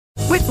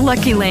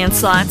Lucky Land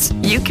Slots,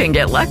 you can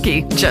get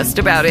lucky just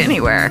about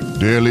anywhere.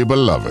 Dearly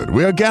beloved,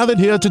 we are gathered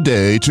here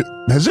today to...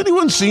 Has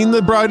anyone seen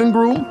the bride and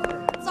groom?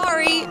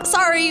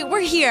 Sorry, we're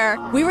here.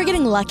 We were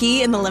getting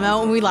lucky in the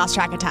limo and we lost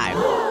track of time.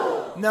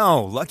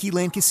 No, Lucky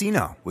Land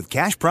Casino, with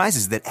cash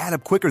prizes that add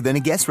up quicker than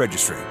a guest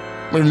registry.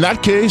 In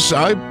that case,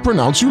 I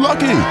pronounce you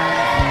lucky.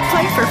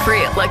 Play for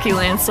free at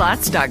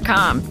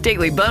LuckyLandSlots.com.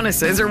 Daily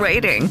bonuses are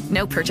waiting.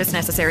 No purchase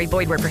necessary.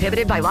 Void where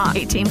prohibited by law.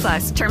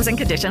 18+. Terms and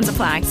conditions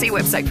apply. See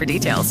website for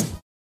details.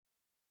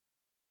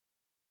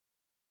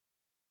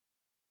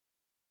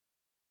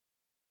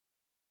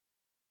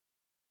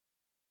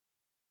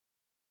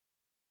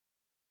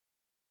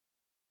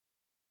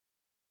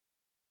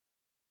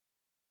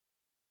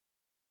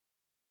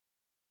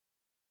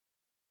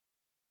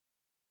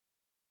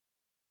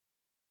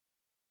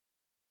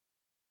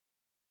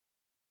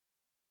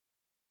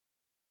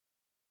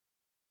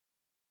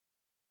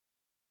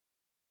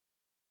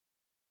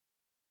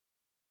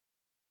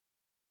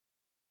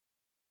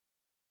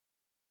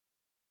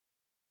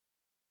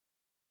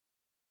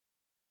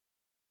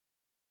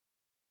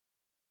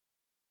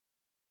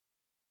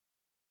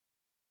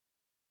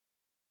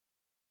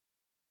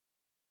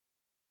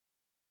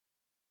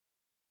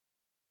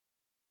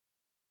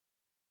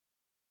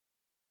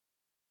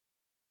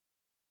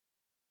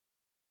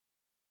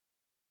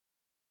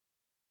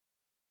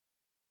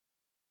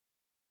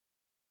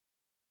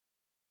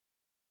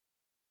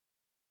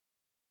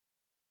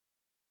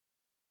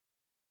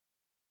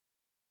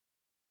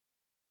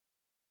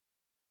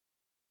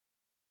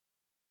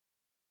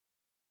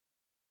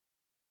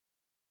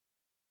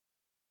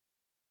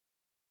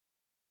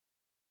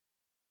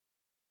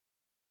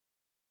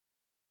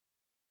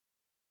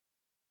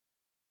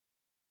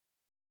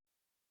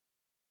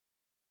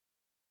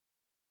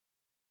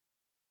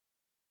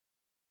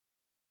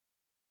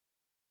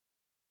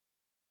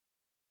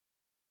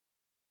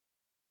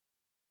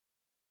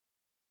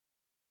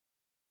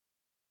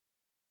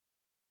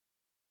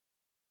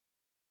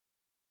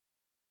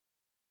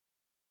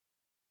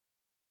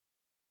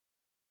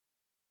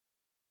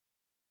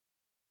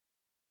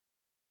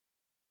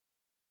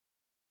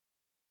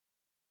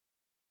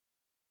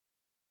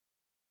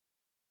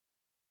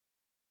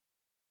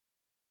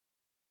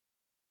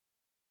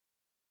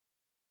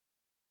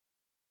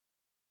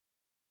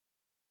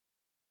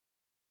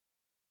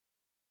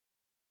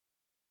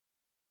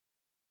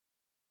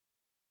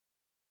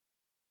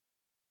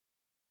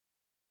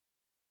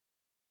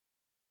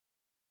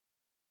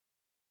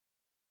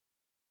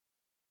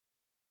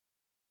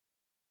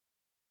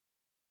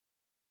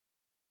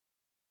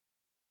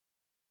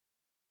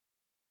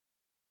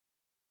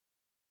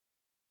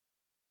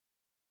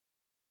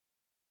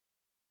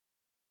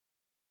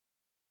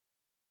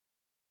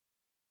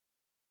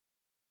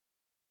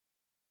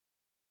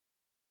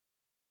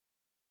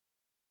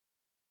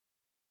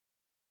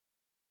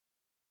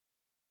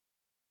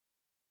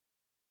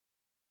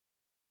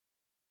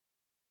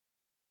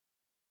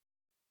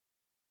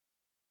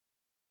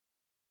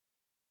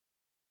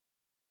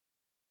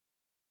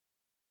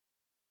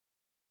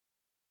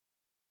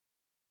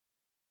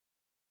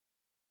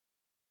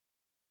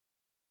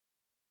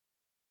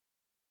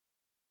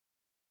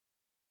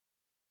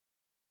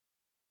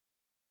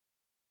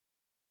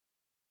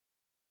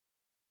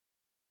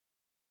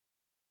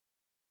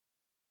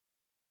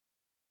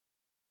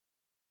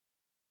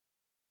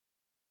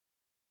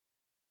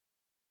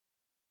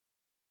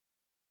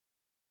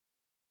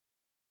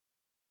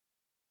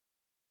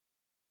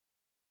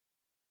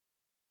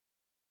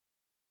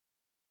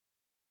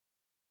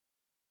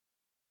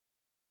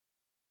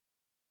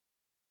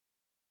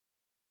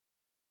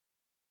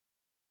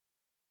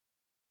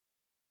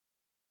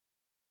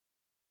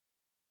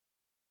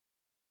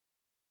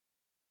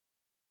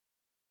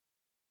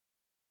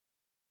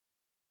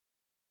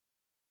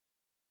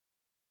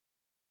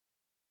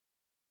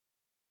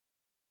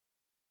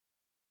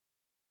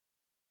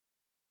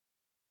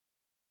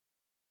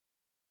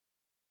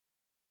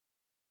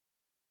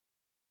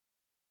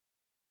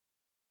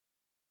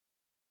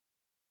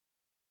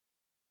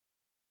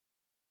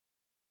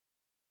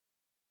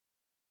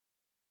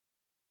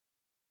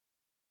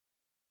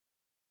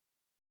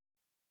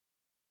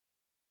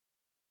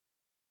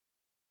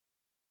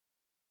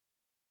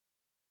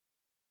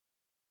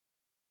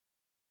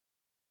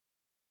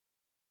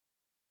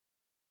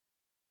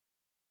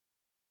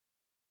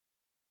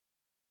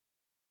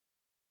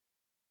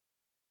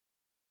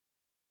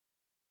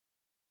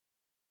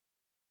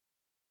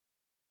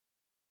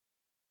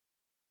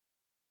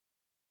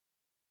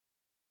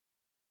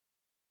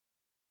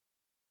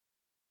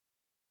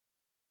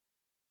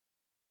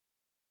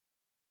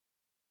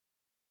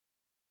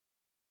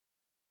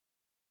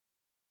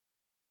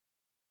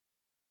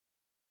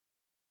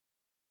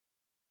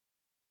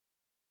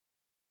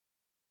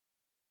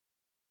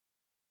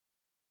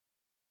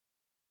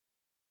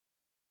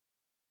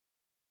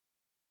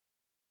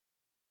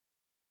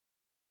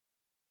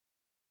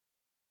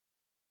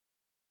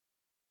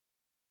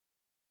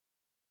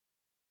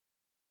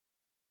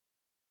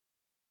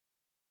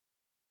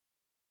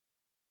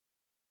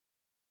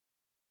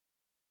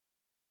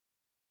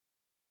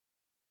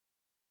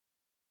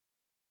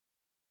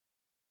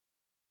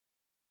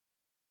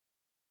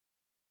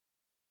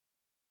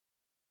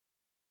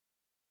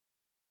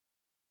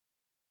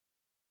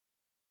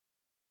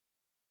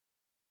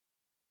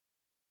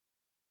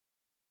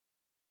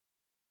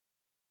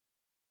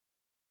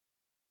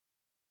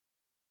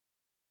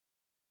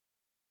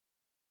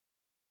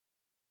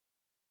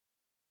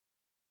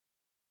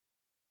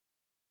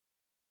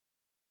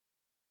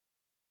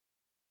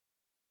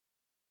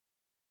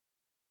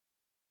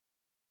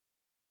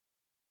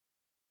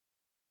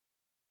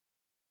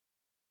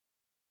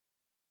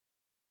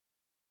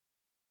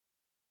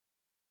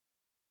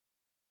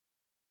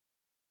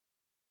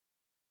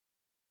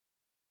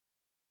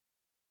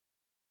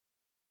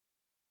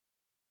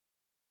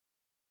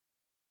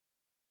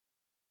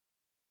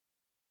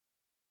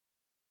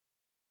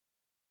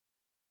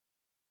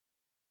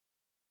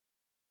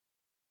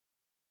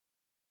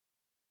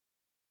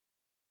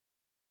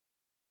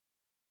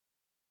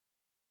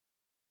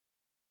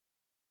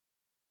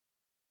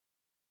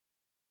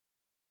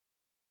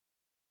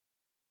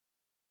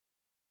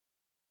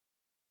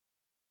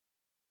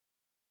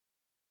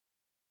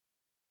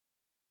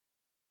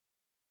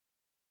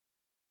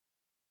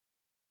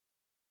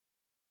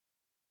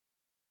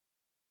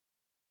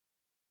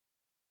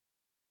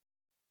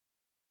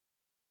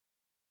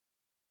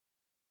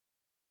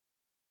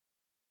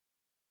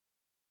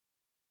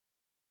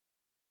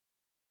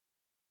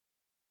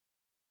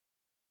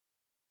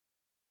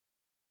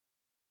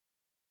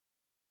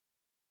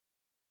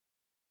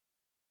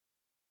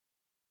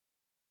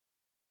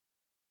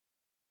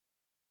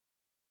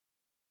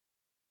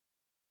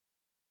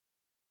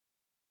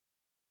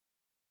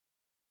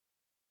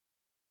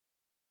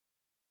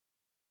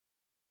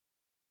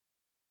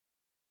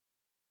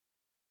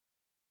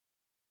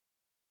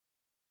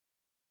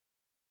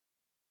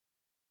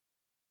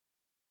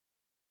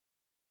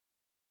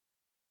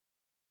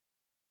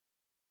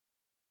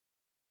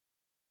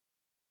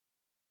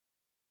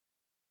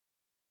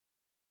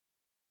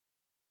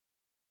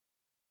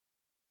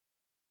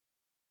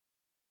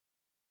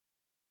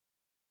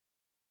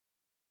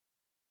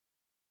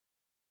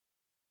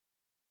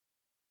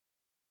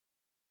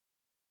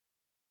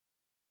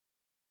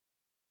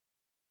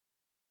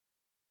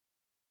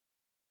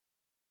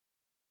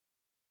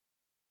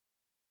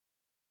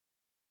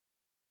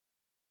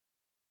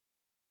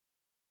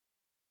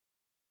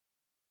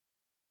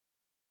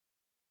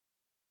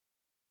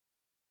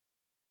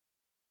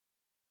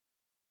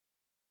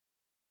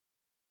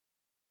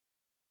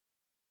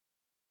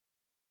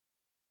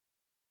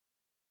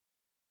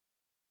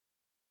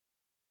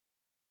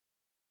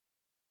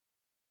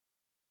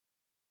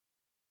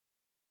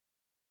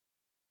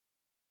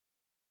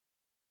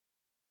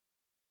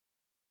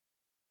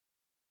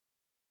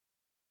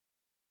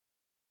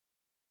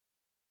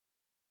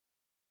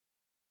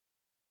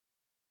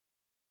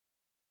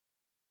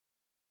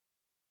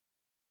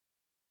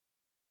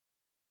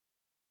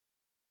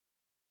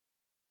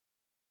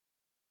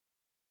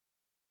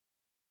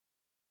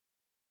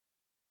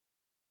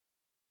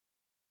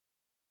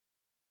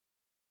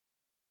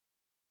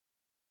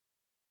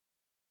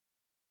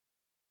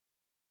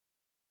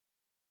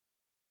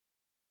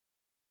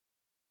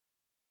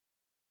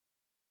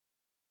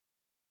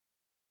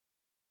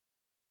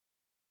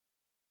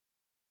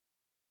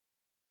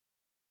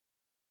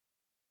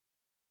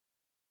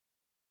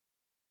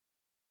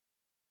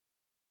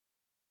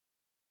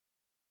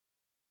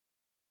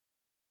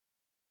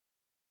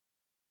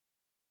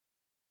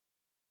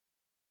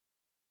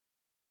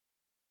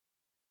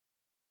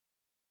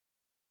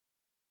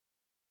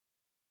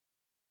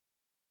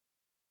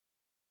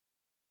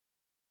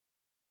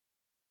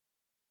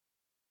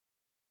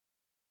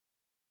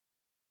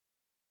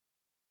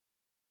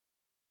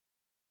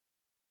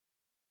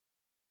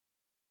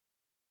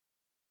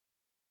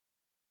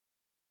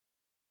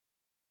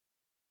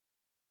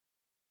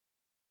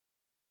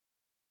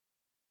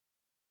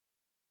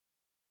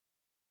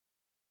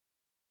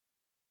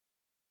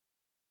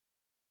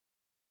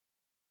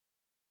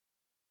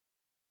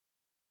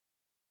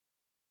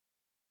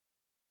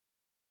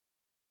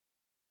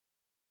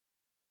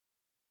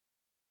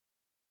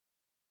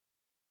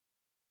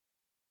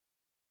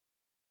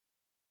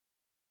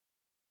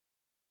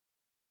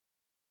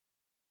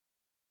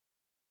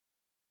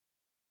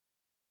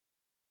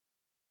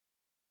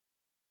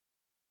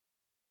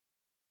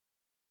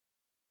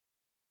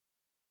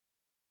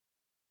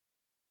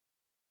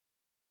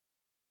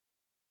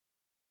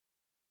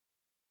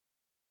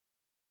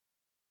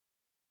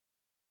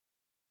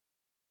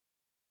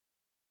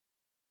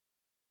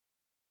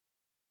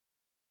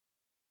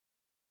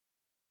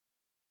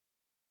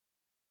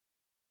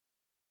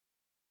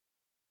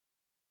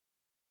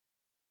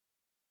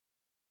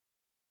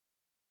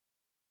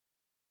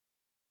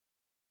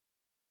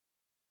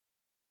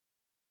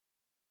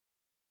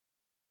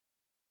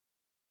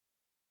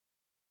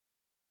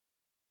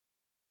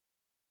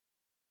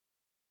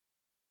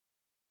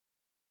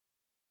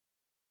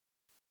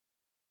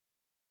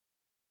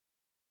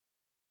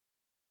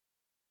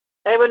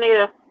 Hey,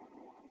 Bonita.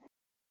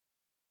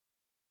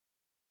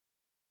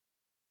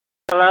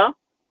 Hello?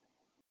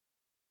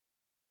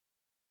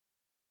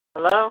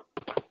 Hello?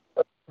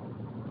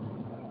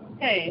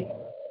 Hey.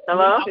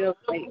 Hello?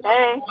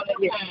 Hey.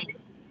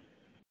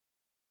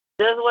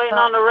 Just waiting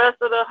on the rest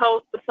of the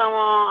hosts to come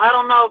on. I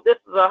don't know if this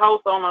is a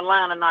host on the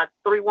line or not.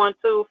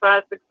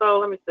 312-560.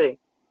 Let me see.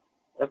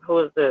 Who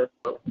is this?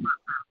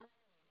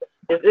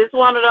 Is this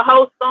one of the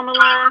hosts on the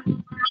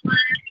line?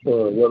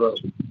 What up?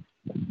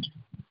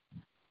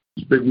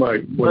 Big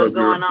Mike. What's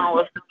going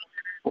on?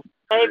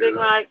 Hey, Big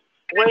Mike.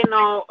 Waiting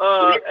on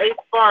A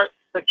Sparks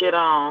to get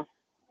on,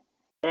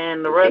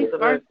 and the rest of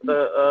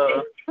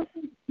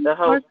the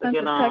hosts to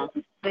get on.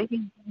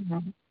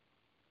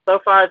 So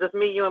far, just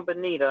me, you, and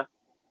Benita.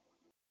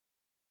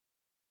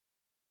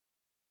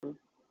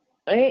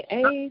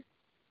 Hey,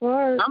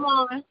 Sparks.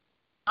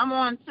 I'm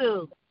on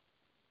too.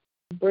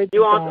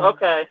 You on?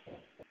 Okay.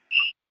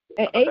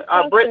 And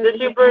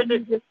Did you,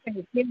 Bridget? Just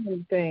can't hear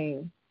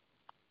anything.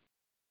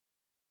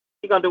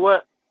 You gonna do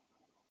what?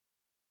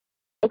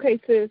 Okay,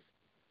 sis.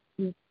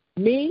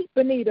 Me,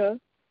 Benita,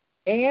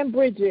 and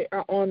Bridget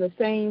are on the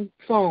same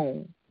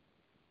phone.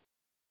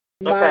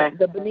 Okay.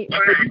 Benita,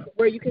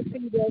 where you can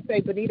see they'll say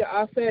Benita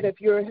Offset. If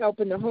you're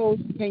helping the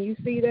host, can you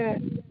see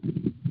that?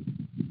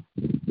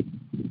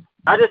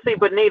 I just see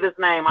Benita's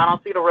name. I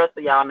don't see the rest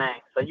of y'all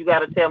names. So you got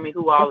to tell me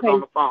who all is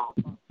on the phone.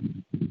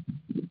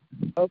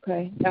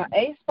 Okay. Now,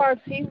 A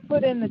Sparks, he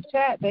put in the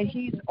chat that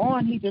he's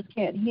on. He just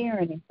can't hear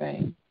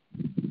anything.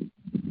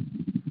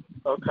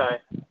 Okay.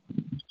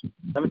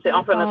 Let me see.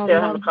 I'm going to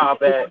tell him to call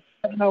back.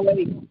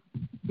 708.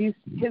 His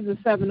is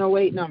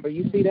 708 number.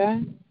 You see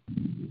that?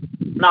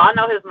 No, I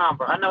know his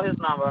number.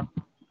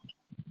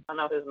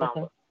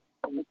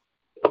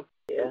 Okay.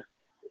 Yeah.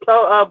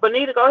 So,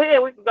 Benita, go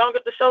ahead. We can go and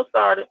get the show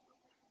started.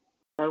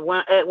 And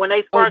when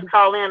they Sparks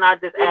call in, I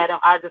just add them.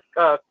 I just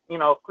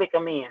click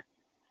them in.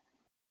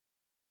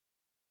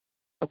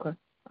 Okay.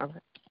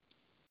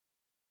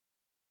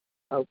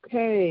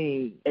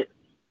 Okay.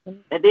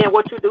 And then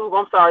what you do,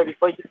 I'm sorry,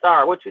 before you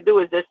start, what you do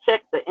is just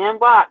check the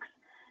inbox,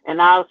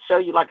 and I'll show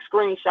you,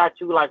 screenshot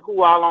you,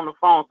 who all on the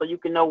phone, so you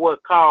can know what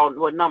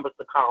numbers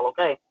to call,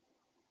 okay?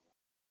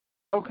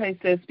 Okay,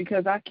 sis,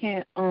 because I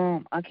can't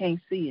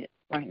see it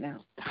right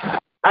now.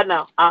 I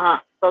know,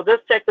 So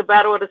just check the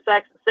Battle of the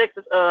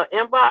Sexes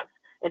inbox,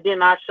 and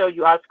then I'll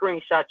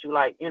screenshot you,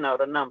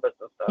 the numbers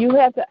and stuff. You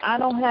have to,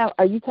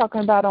 are you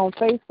talking about on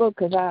Facebook?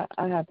 Because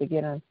I have to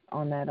get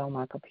on that on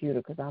my computer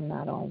because I'm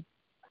not on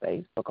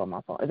Facebook on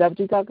my phone. Is that what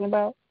you're talking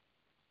about?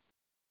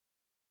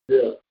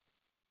 Yeah.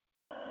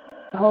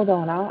 Hold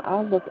on,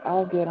 I'll look.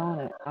 I'll get on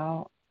it.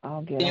 I'll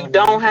get. You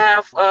don't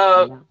have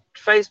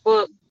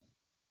Facebook?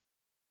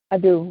 I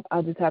do.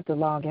 I'll just have to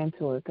log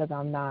into it because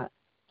I'm not.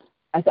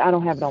 I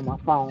don't have it on my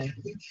phone,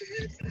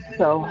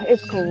 so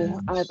it's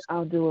cool.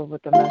 I'll do it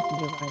with the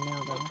messenger right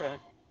now,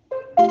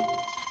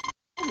 though.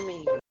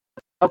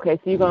 Okay,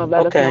 so you're gonna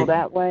let us know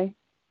that way.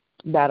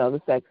 Battle of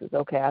the Sexes.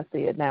 Okay, I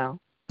see it now.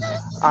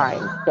 All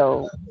right,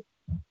 so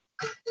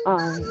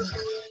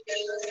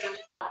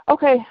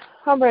okay,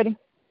 I'm ready.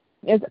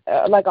 It's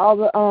all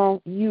the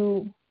all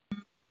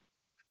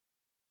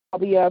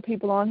the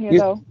people on here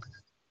though.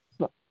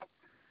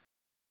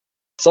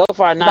 So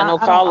far, no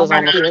callers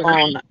on the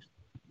phone.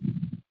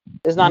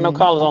 There's not no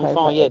callers on the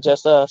phone yet,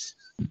 just us.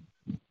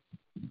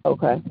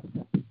 Okay.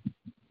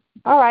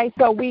 All right,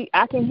 so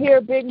I can hear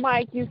Big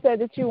Mike. You said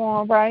that you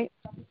on, right?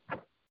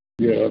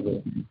 Yeah.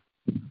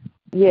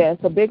 Yeah,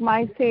 so Big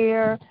Mike's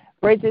here,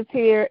 Bridget's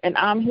here, and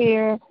I'm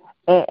here.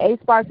 And A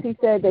Sparks, he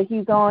said that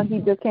he's on. He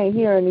just can't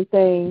hear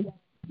anything.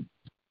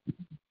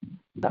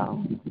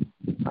 So,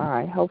 all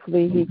right.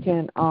 Hopefully he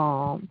can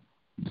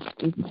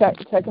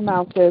check him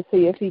out there,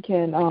 see if he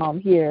can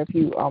hear if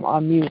you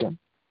unmute him.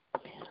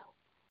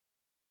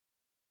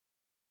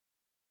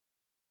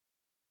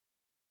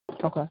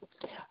 Okay.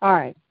 All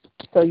right.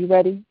 So you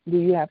ready? Do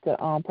you have to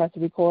press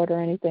the record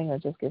or anything, or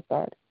just get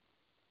started?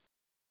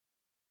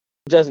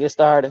 Just get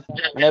started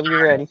whenever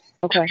you're ready.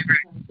 Okay.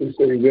 He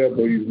said he's there,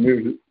 but he's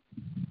muted.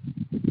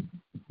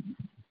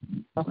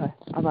 Okay.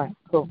 All right.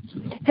 Cool.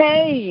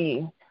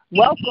 Hey,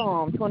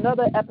 welcome to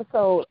another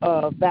episode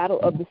of Battle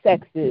of the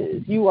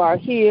Sexes. You are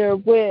here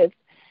with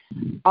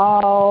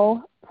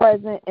all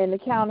present and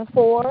accounted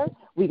for.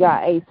 We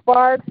got A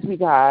Sparks, we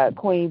got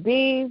Queen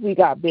B, we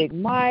got Big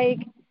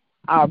Mike,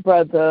 our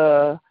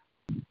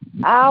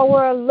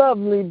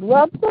lovely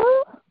brother,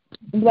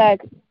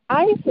 Black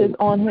Ice is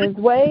on his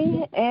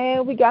way,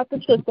 and we got the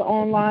sister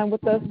online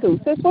with us too.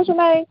 Sis, what's your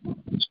name?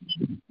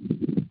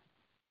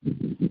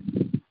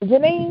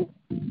 Janine?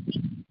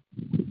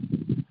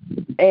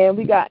 And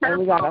we got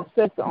our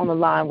sister on the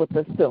line with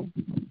us too.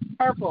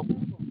 Purple.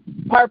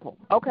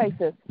 Okay,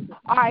 sis.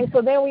 All right,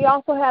 so then we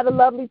also had a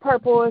lovely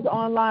Purple is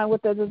online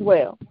with us as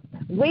well.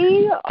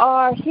 We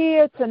are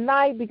here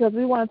tonight because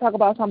we want to talk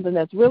about something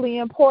that's really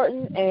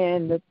important,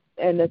 and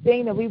the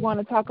thing that we want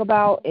to talk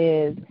about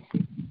is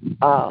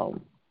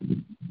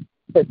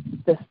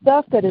the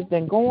stuff that has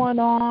been going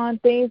on,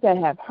 things that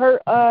have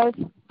hurt us,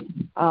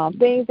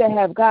 things that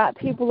have got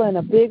people in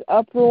a big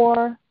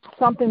uproar.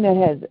 something that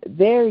has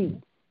very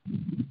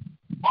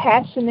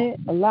passionate.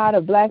 A lot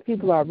of black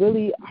people are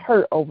really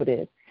hurt over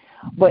this.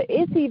 But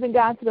it's even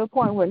gotten to the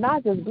point where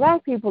not just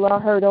black people are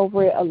hurt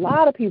over it, a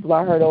lot of people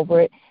are hurt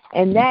over it,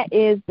 and that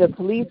is the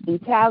police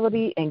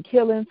brutality and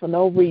killing for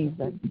no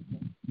reason.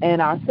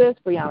 And our sis,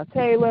 Breonna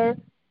Taylor,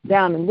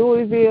 down in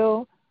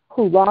Louisville,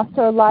 who lost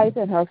her life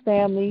and her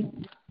family,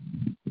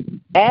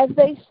 as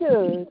they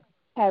should,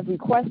 have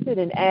requested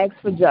and asked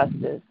for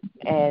justice.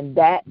 And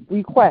that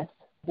request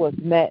was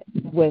met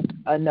with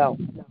a no,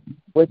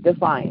 with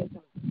defiance,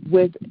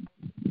 with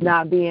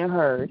not being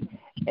heard.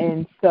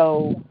 And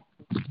so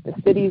the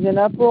city's in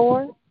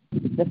uproar,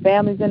 the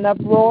family's in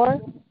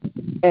uproar,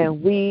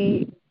 and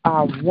we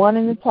are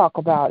wanting to talk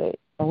about it.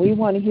 And we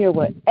want to hear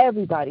what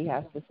everybody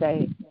has to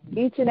say.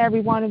 Each and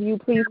every one of you,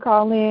 please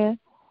call in.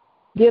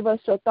 Give us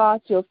your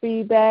thoughts, your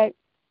feedback,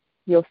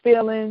 your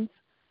feelings.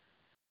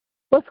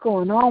 What's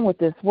going on with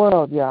this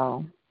world,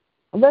 y'all?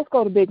 And let's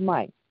go to Big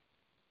Mike.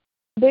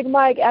 Big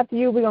Mike, after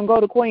you, we're going to go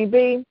to Queen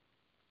B.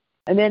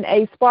 And then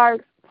A.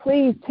 Sparks.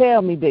 Please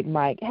tell me, Big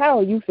Mike, how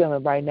are you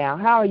feeling right now?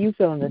 How are you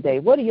feeling today?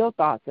 What are your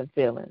thoughts and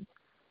feelings?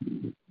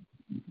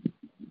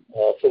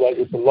 I feel like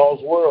it's a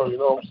lost world, you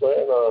know what I'm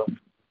saying?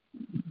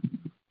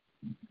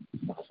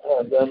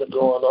 Pandemic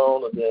going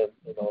on, and then,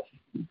 you know,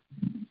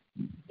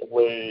 the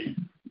way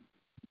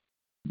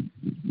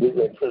we've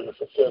been treated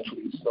for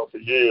centuries, you know, for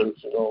years,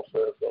 you know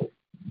what I'm saying? So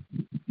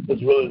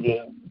it's really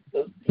been,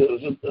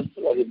 it's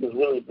like it's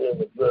really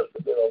been addressed,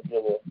 but they don't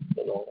give a,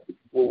 you know,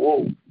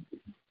 woo-woo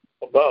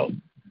about,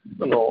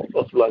 you know,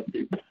 us black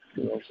people,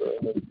 you know what I'm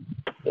saying?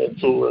 And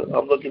so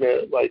I'm looking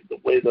at, like, the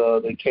way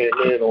they came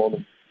in on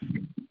them.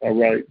 All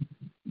right.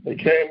 They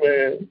came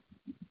in,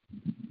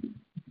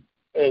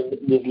 and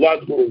it's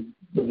logical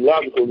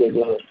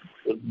that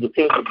the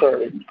defense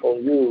attorney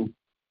going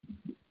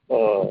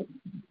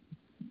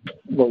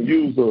to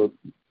use the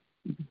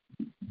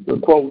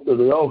quote that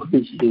they always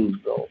use, you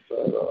know,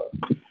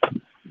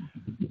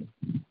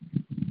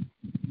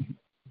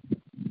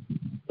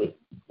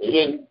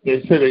 that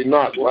they say they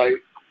not right.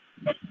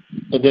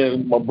 And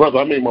then my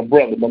man,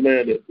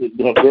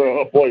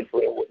 her boyfriend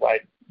was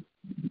like,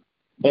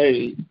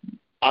 hey,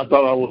 I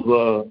thought I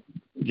was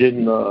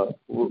getting,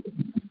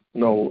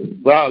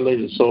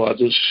 violated, so I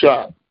just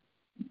shot.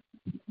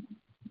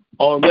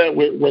 On that,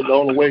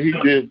 on the way he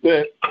did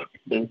that,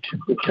 and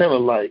kind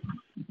of like,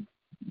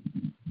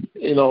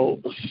 you know,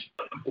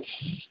 it's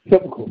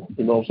typical,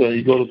 you know what I'm saying?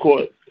 You go to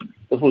court,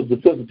 that's what the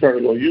defense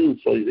attorney going to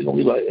use, so they're going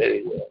to be like,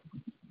 hey,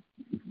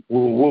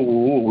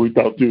 we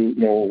thought we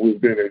were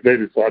being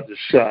invaded, so I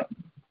just shot.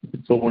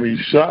 So when he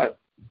shot,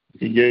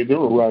 he gave them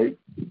a right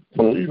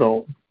to, you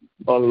know,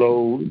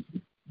 unload.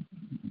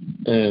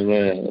 And,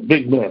 man,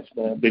 big mess.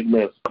 And then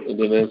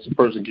there's a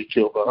person get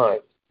killed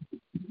behind.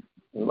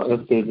 And like I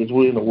said,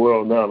 we're in the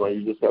world now, man.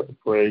 You just have to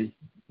pray.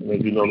 And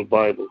if you know the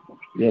Bible,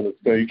 you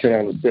understand. You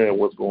can't understand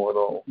what's going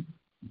on.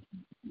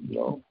 You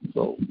know,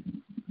 so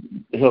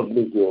it helps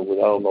me deal with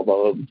it. I don't know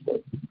about others,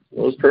 but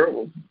it's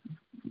terrible.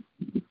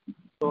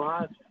 So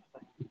hard.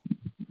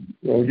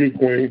 Well, you,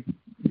 Queen.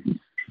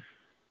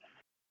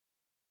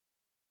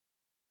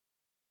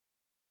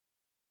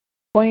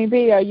 Queen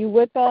B, are you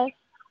with us?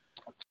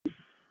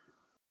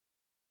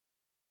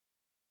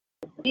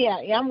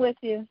 Yeah, I'm with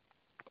you.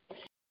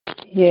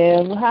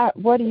 Yeah,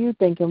 what are you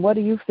thinking? What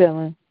are you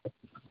feeling?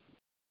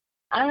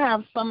 I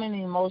have so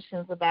many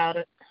emotions about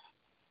it.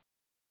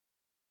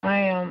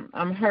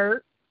 I'm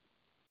hurt.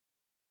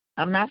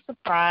 I'm not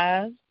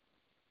surprised,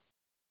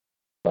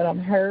 but I'm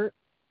hurt.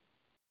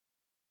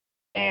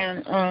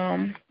 And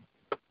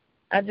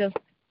I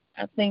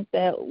think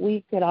that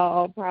we could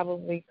all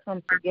probably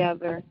come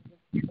together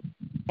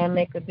and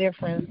make a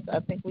difference.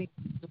 I think we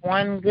have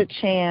one good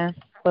chance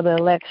for the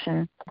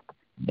election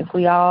if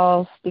we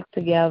all stick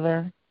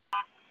together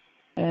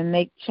and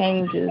make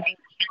changes,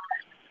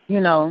 you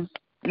know,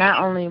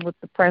 not only with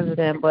the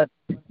president, but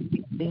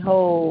the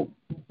whole,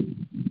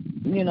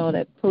 you know,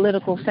 that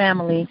political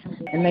family,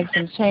 and make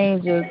some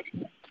changes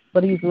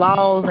for these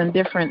laws in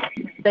different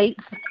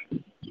states.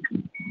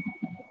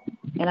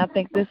 And I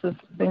think this is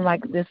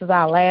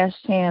our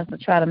last chance to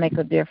try to make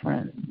a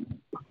difference.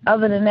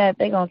 Other than that,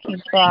 they're going to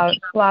keep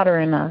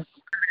slaughtering us.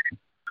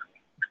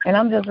 And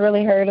I'm just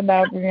really hurt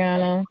about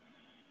Breonna.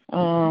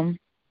 And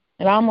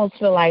I almost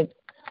feel like,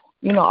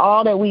 you know,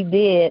 all that we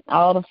did,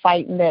 all the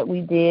fighting that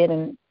we did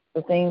and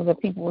the things that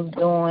people was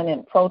doing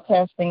and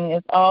protesting,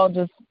 it's all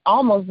just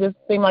almost just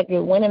seemed like it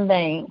went in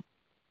vain.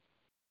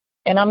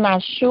 And I'm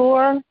not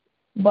sure,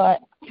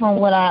 but from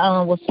what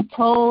I was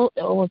told,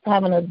 I was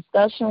having a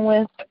discussion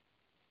with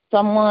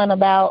someone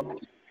about,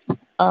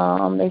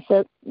 they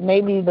said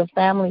maybe the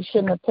family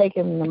shouldn't have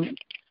taken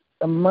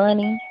the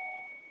money.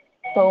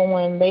 So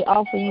when they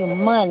offer you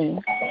money,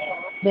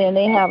 then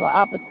they have an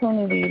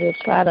opportunity to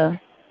try to,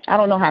 I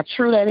don't know how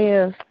true that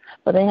is,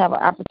 but they have an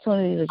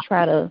opportunity to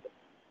try to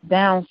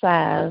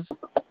downsize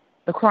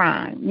the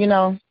crime, you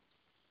know,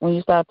 when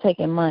you start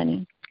taking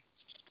money.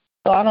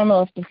 So I don't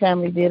know if the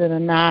family did it or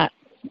not.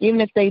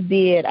 Even if they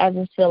did, I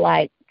just feel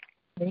like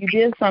you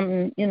did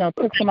something,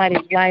 took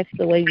somebody's life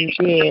the way you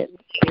did,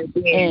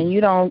 and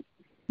you don't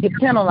get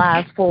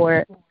penalized for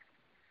it,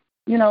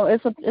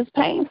 it's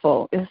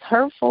painful, it's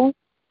hurtful,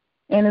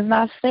 and it's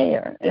not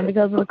fair, and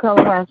because of the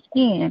color of our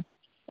skin.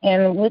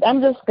 And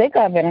I'm just sick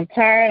of it. I'm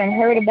tired. I'm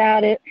hurt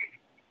about it.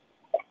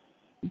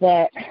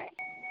 But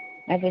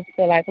I just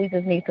feel like we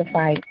just need to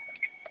fight.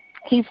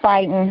 Keep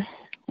fighting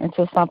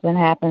until something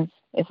happens,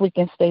 if we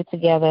can stay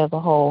together as a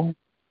whole.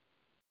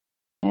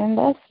 And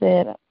that's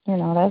it.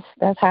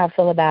 That's how I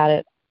feel about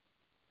it.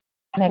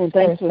 Next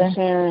thanks person. for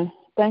sharing.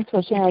 Thanks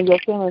for sharing your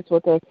feelings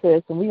with us,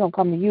 sis. And we're going to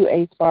come to you,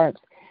 A.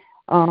 Sparks,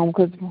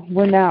 because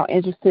we're now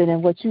interested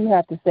in what you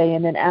have to say.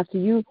 And then after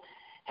you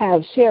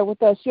have shared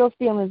with us your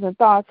feelings and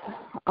thoughts,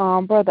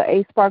 Brother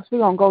A. Sparks, we're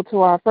going to go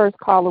to our first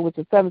caller, which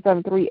is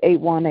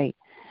 773-818.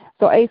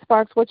 So, A.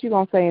 Sparks, what you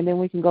going to say, and then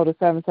we can go to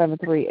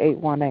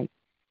 773-818.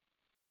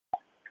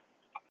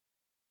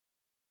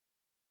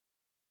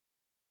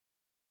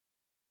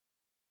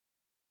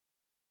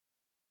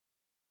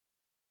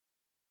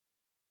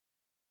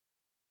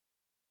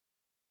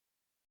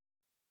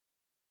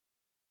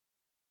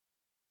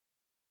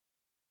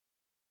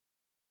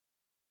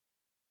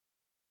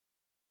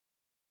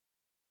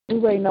 We're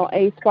waiting on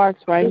A.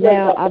 Sparks right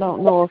now. I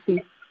don't know if he's...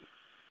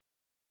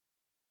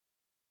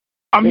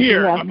 I'm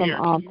here.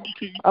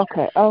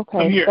 Okay.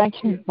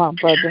 Thank you, my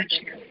brother.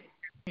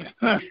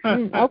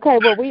 Okay,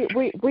 well,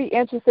 we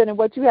interested in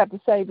what you have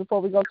to say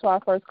before we go to our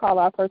first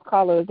caller. Our first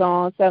caller is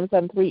on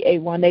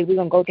 773-818. We're going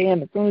to go to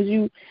him as soon as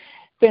you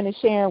finish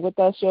sharing with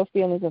us your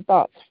feelings and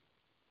thoughts.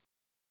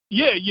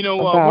 Yeah,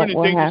 we're in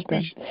a dangerous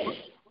species.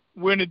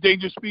 We're in a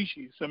dangerous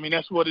species. I mean,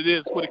 that's what it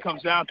is, what it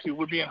comes down to.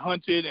 We're being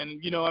hunted, and,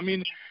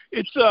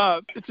 it's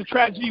a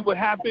tragedy what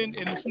happened,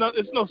 and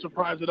it's no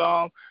surprise at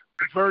all.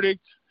 The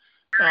verdict,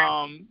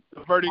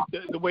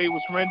 the way it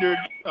was rendered,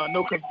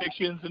 no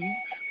convictions, and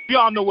we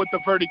all know what the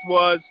verdict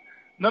was.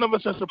 None of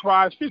us are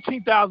surprised.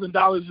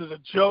 $15,000 is a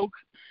joke.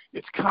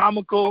 It's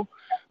comical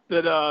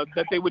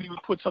that they would even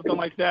put something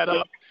like that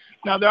up.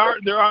 Now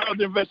there are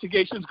other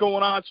investigations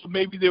going on, so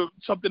maybe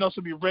something else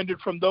will be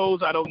rendered from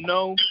those. I don't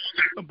know,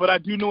 but I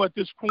do know at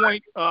this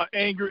point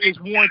anger is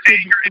warranted,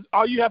 because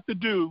all you have to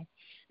do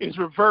is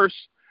reverse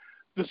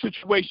the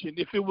situation.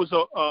 If it was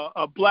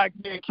a black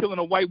man killing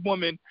a white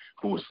woman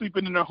who was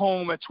sleeping in her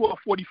home at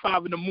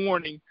 12:45 in the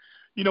morning,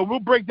 we'll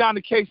break down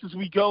the case as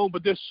we go,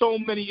 but there's so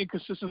many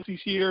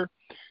inconsistencies here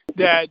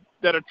that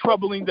are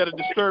troubling, that are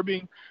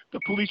disturbing.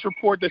 The police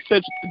report that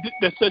said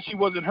she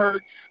wasn't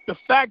hurt. The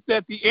fact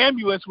that the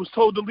ambulance was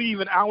told to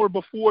leave an hour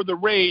before the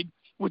raid,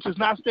 which is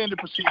not standard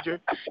procedure.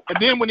 And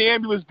then when the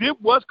ambulance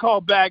was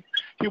called back,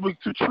 it was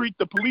to treat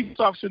the police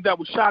officer that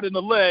was shot in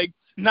the leg,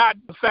 not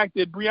the fact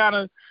that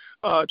Breonna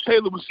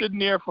Taylor was sitting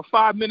there for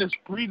 5 minutes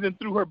breathing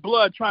through her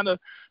blood, trying to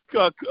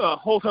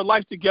hold her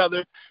life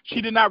together.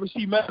 She did not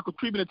receive medical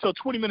treatment until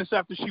 20 minutes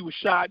after she was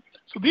shot.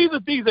 So these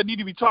are things that need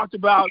to be talked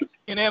about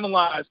and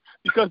analyzed,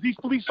 because these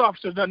police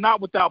officers are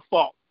not without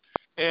fault.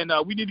 And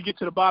we need to get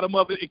to the bottom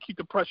of it and keep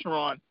the pressure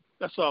on.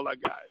 That's all I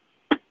got.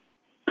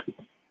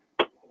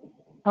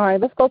 All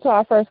right, let's go to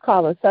our first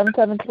caller,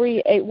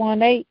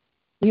 773-818.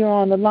 You're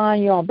on the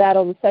line. You're on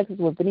Battle of the Sexes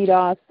with Benita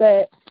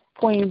Offset,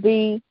 Queen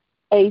B,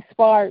 A.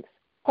 Sparks,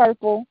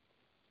 Purple.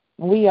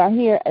 We are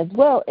here as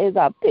well as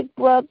our big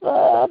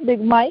brother, Big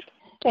Mike,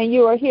 and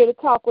you are here to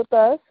talk with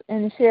us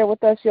and share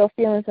with us your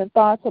feelings and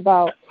thoughts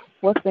about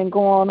what's been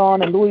going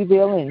on in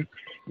Louisville and,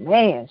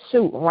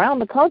 around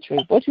the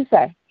country. What you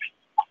say?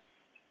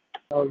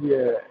 Oh,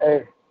 yeah.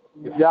 Hey,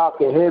 if y'all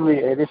can hear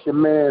me, and it's your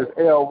man's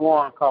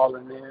L1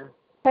 calling in.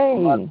 Hey,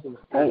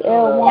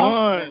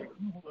 L1.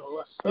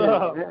 What's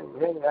up?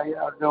 Hey, how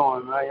y'all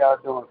doing? How y'all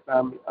doing,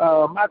 family?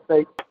 I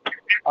think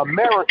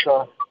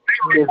America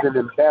is an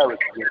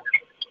embarrassment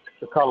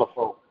to color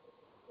folks.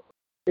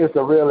 It's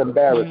a real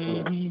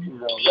embarrassment. Mm-hmm.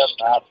 That's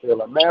how I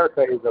feel.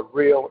 America is a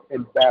real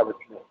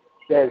embarrassment.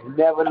 There's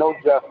never no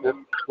justice.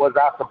 Was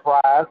I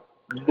surprised?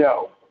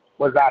 No.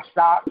 Was I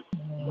shocked?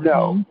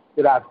 No.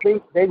 Did I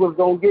think they was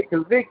going to get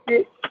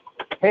convicted?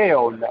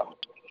 Hell no.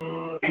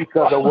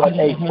 Because of what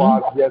A.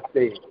 Sparks just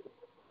said.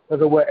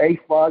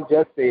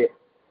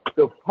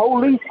 The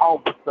police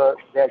officer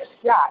that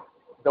shot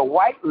the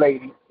white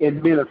lady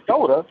in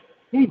Minnesota,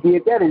 he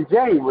did that in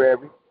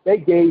January. They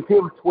gave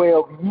him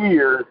 12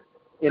 years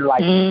in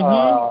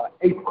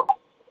April.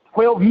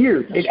 12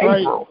 years in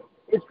April.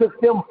 It took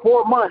them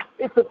 4 months.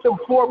 It took them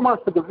 4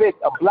 months to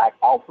convict a black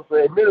officer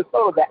in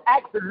Minnesota that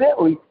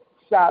accidentally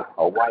shot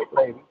a white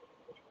lady.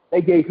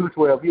 They gave him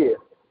 12 years.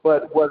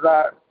 But was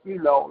I,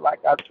 like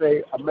I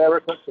say,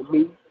 America, to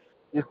me,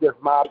 it's just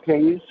my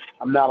opinion.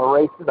 I'm not a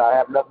racist. I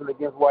have nothing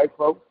against white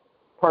folks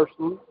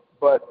personally.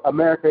 But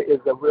America is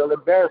a real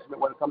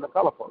embarrassment when it comes to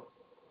color folks.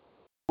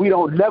 We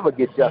don't never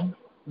get justice.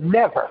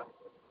 Never.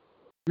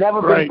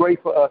 Never been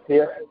great for us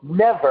here.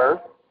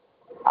 Never.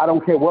 I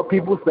don't care what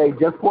people say.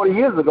 Just 40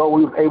 years ago,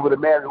 we was able to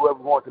marry whoever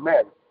we wanted to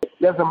marry.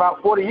 Just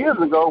about 40 years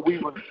ago, we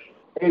was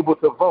able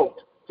to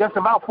vote. Just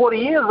about 40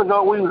 years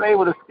ago, we was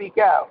able to speak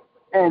out.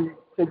 And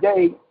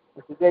today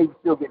we're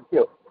still getting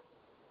killed.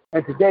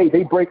 And today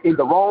they break in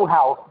the wrong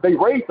house. They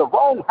raid the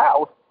wrong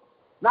house.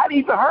 Not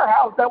even her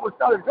house that was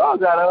selling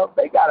drugs out of.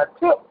 They got a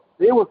tip.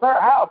 It was her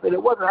house, and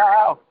it wasn't her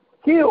house.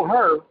 Kill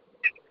her.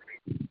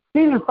 She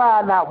didn't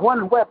find not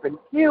one weapon.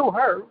 Kill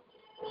her.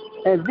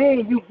 And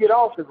then you get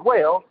off as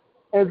well.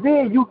 And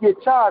then you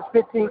get charged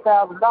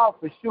 $15,000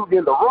 for shooting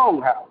in the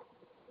wrong house.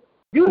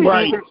 You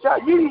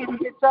didn't even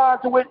get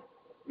charged with,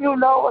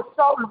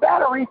 assault and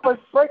battery for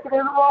breaking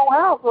in the wrong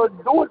house or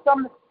doing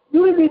something.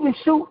 You didn't even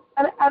shoot.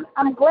 And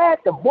I'm glad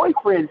the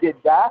boyfriend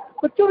did die,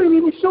 but you didn't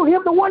even shoot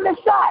him, the one that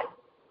shot.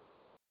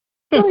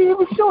 You didn't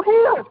even shoot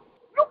him.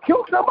 You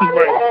killed somebody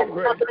that had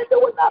nothing to do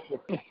with nothing.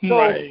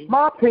 So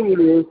my opinion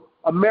is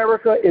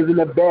America is an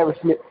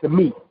embarrassment to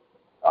me.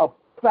 A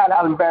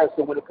flat-out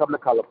embarrassment when it comes to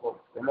color folks.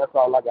 And that's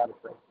all I got to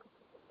say.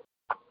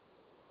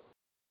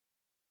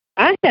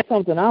 I have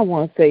something I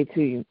want to say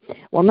to you.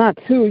 Well, not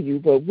to you,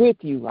 but with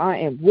you. I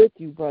am with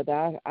you,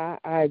 brother.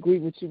 I agree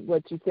with you,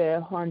 what you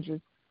said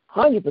 100%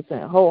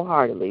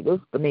 wholeheartedly. This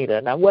is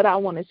Benita. Now, what I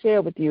want to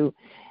share with you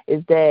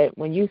is that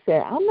when you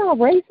said, I'm not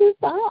racist,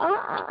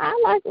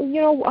 I like,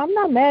 I'm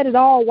not mad at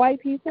all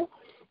white people.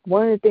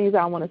 One of the things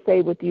I want to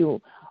say with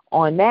you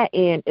on that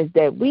end is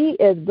that we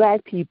as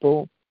black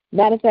people,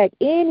 matter of fact,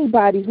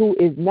 anybody who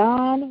is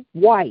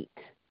non-white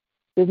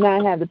does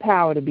not have the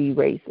power to be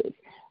racist.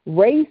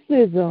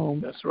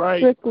 Racism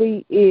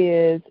strictly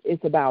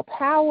it's about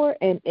power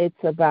and it's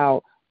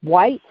about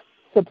white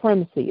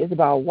supremacy. It's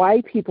about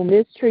white people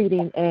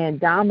mistreating and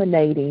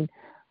dominating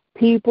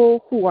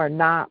people who are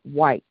not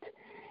white.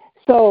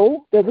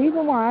 So the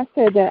reason why I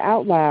said that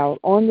out loud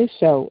on this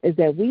show is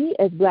that we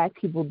as black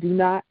people do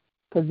not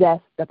possess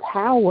the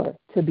power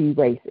to be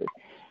racist.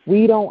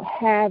 We don't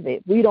have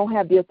it. We don't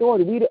have the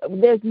authority.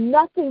 There's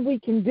nothing we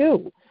can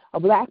do. A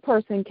black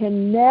person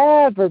can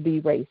never be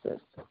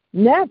racist.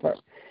 Never.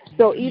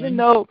 So even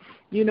though,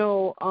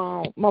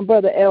 my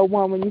brother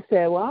L1, when you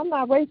said, well, I'm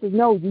not racist,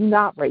 no, you're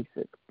not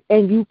racist.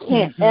 And you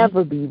can't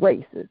ever be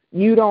racist.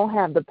 You don't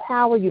have the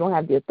power. You don't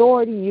have the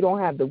authority. You don't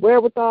have the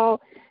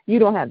wherewithal. You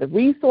don't have the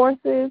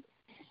resources.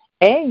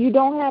 And you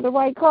don't have the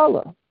right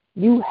color.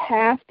 You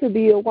have to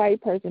be a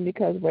white person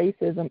because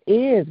racism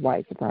is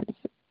white supremacy.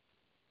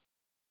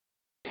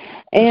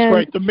 And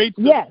that's right.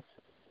 Yes,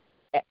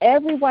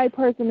 every white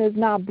person is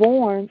not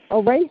born a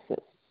racist.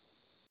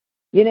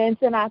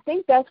 And I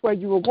think that's where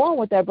you were going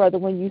with that, brother,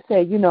 when you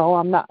say,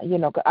 I'm not,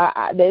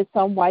 there's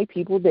some white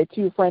people that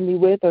you're friendly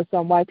with or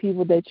some white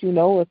people that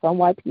or some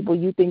white people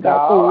you think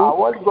are cool. I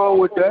wasn't going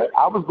with that.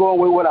 I was going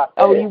with what I said.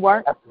 Oh, you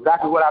weren't? That's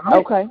exactly what I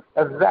meant. Okay.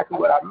 That's exactly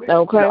what I meant.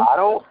 Okay.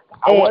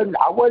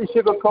 I wasn't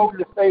sugarcoating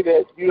to say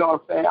that, you know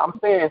what I'm saying? I'm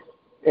saying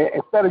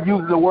instead of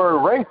using the word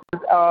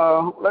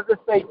racist, let's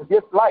just say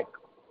dislike.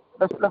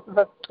 Let's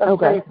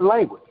change the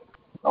language.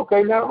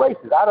 Okay, not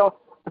racist.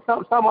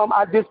 Some of them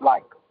I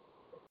dislike.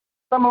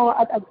 Some of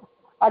them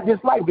I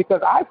dislike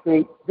because I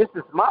think, this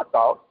is my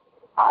thought,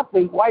 I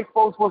think white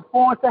folks was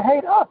born to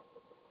hate us.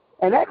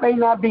 And that may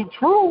not be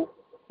true,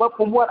 but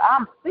from what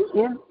I'm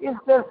seeing, it's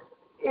just,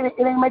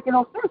 it ain't making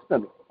no sense to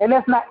me. And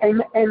that's not,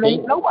 and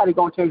ain't nobody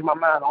gonna change my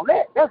mind on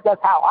that. That's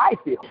just how I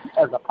feel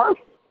as a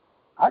person.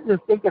 I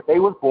just think that they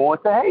was born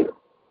to hate us.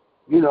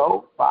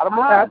 Bottom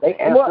line, they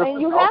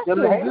and you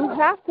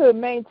have to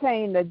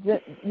maintain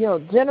the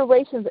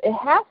generations. It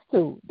has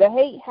to. The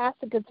hate has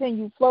to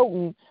continue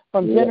floating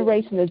from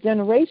generation to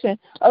generation.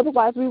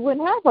 Otherwise, we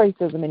wouldn't have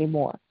racism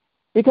anymore.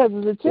 Because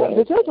the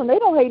children, they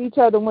don't hate each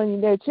other when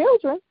they're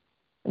children.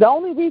 The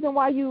only reason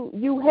why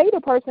you hate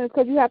a person is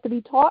because you have to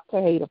be taught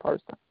to hate a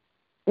person.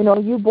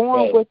 You're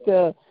born with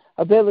the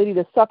ability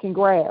to suck and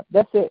grab.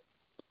 That's it,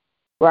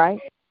 right?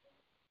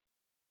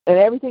 And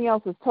everything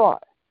else is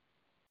taught.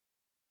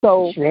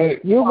 So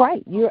you're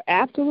right. You're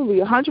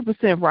absolutely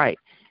 100% right.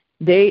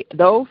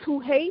 Those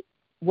who hate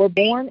were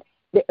born.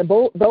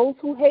 Those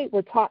who hate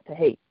were taught to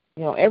hate.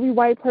 Every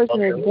white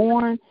person is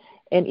born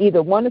in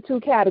either one or two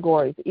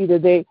categories. Either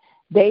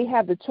they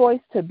have the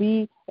choice to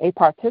be a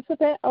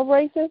participant of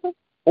racism,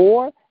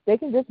 or they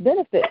can just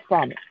benefit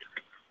from it.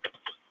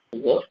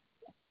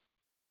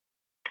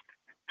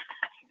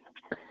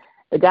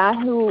 The guy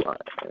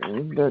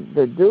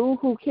the dude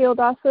who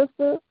killed our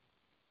sister,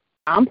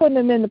 I'm putting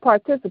him in the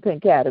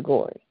participant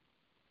category.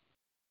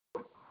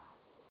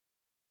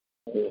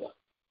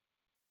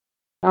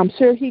 I'm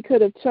sure he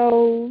could have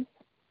chose.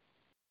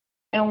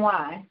 And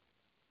why?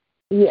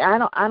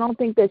 Yeah, I don't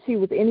think that she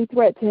was any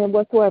threat to him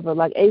whatsoever.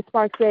 Like A.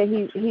 Spark said,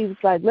 he was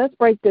like, let's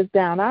break this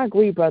down. I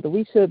agree, brother.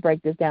 We should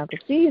break this down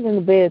because she's in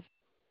the bed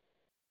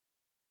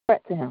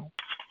threat to him.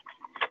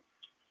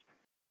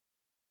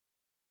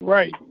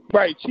 Right.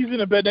 She's in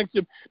the bed next to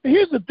him. But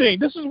here's the thing.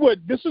 This is what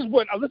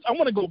I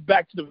want to go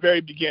back to the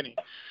very beginning,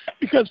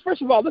 because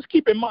first of all, let's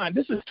keep in mind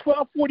this is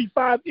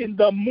 12:45 in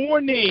the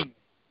morning,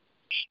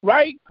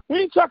 right? We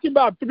ain't talking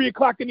about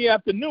 3:00 in the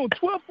afternoon.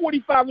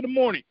 12:45 in the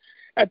morning.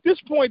 At this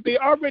point, they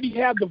already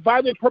have the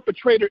violent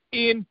perpetrator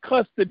in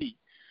custody.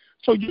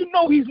 So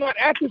he's not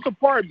at this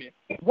apartment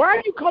Why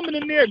are you coming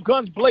in there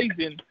guns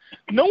blazing,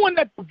 knowing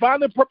that the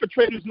violent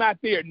perpetrator is not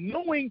there,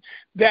 knowing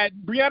that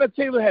Breonna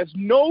Taylor has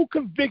no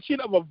conviction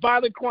of a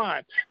violent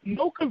crime,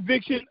 no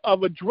conviction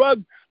of a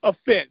drug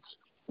offense?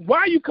 Why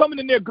are you coming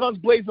in there guns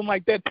blazing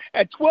like that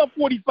at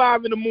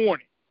 12:45 in the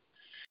morning?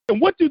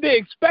 And what do they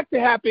expect to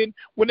happen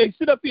when they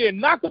sit up there and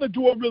knock on the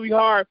door really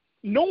hard,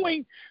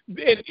 knowing,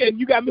 and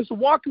you got Mr.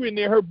 Walker in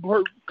there, her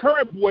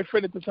current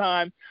boyfriend at the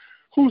time,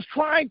 who's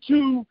trying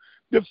to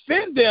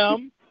defend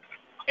them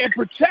and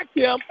protect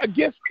them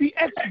against the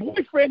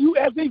ex-boyfriend who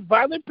has a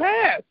violent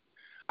past?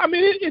 I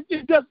mean,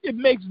 it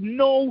makes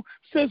no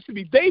sense to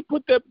me. They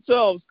put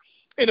themselves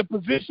in a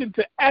position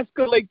to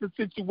escalate the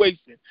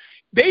situation.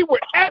 They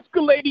were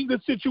escalating the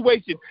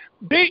situation.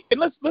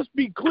 And let's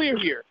be clear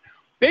here.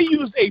 They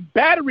used a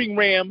battering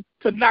ram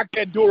to knock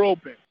that door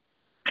open.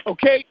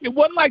 Okay? It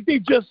wasn't like they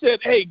just said,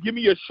 hey, give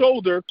me your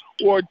shoulder,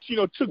 or,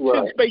 took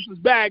 10 spaces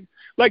back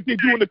like they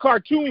do in the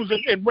cartoons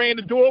and ran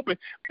the door open.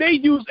 They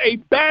used a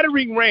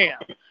battering ram.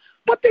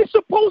 What they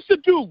supposed to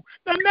do?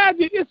 Now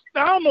imagine,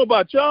 I don't know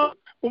about y'all,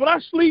 but when I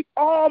sleep,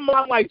 all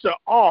my lights are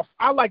off.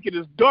 I like it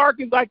as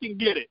dark as I can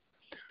get it.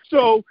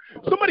 So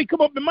somebody come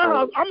up in my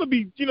house, I'm going to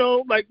be,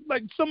 like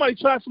somebody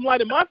shine some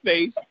light in my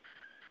face.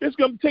 It's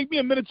going to take me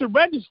a minute to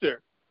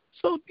register.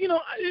 So,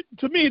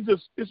 to me,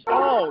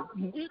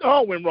 it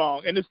all went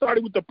wrong. And it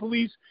started with the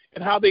police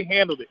and how they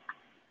handled it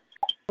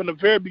from the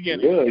very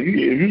beginning. Yeah,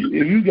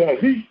 if you got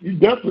heat, you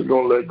definitely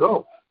going to let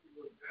go.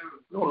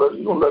 You're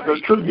going to let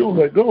that trigger, you don't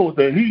let go with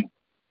that heat.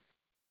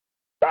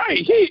 Right.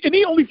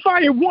 He only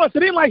fired once.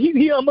 It ain't like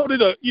he unloaded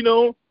the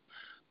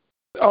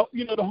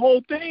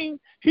whole thing.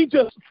 He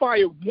just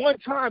fired one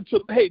time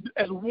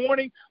as a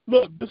warning.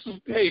 Look,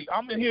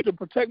 I'm in here to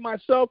protect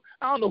myself.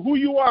 I don't know who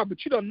you are,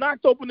 but you done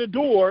knocked open the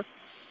door.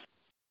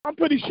 I'm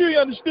pretty sure you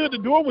understood the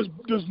door was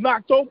just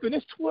knocked open.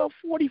 It's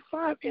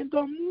 12:45 in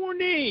the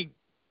morning.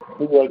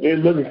 Yeah, they're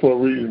looking for a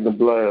reason to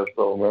blast,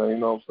 though, man. You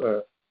know what I'm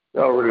saying?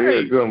 They already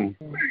had them.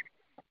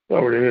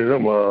 Yeah,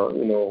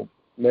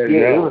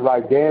 it was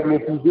like, damn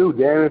if you do,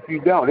 damn if you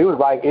don't. It was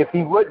like if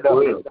he wouldn't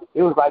have.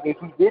 It was like if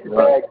he didn't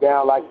back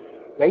down, like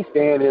they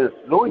stand in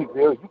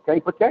Louisville, you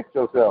can't protect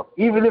yourself.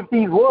 Even if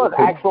these was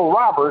actual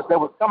robbers that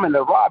was coming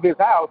to rob his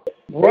house,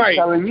 they're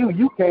telling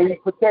you can't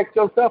protect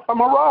yourself from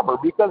a robber.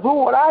 Because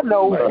who would I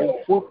know,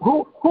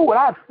 who would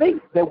I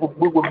think that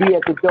would be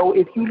at the door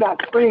if you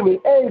not screaming,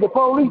 hey, the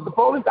police.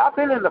 I've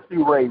been in a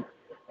few raids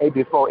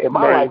before in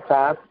my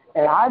lifetime,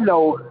 and I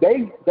know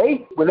they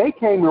when they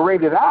came and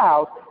raided our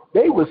house,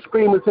 they were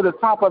screaming to the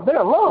top of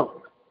their lungs.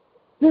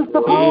 It's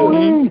the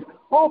police!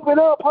 Open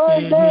up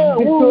right now!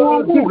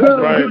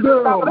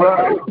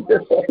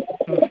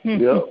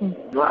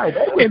 Right. Right.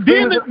 And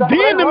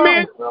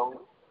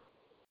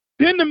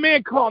then the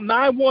man called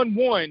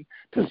 911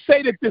 to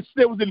say that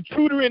there was an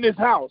intruder in his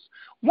house.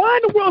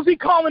 Why in the world is he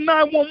calling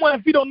 911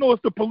 if he don't know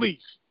it's the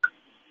police?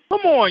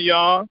 Come on,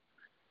 y'all.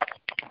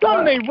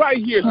 Something ain't right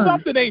here.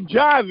 Something ain't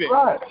jiving.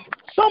 Right.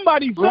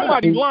 Somebody's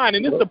lying,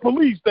 and it's the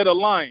police that are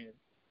lying.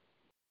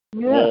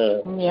 Yeah.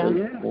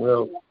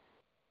 Well,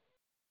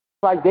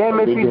 like, damn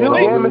if you do,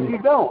 damn if you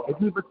don't.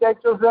 If you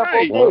protect yourself,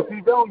 okay. If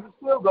you don't, you're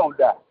still going to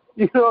die.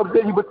 You know what I'm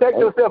saying? You protect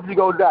yourself, you're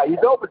going to die. You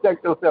don't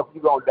protect yourself,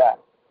 you're going to die.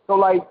 So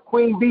like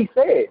Queen B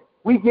said,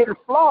 we getting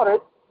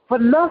slaughtered for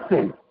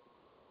nothing.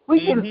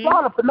 We getting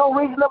slaughtered for no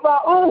reason of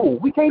our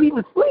own. We can't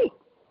even sleep.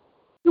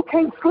 You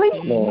can't sleep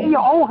in your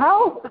own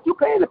house that you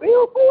paying the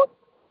bill for?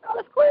 Oh,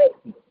 that's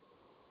crazy.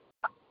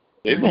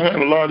 They're going to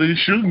have a lot of these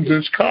shootings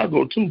in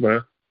Chicago, too,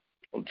 man.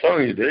 I'm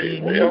telling you,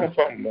 they on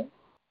something, man.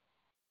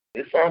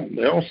 They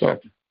on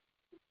something.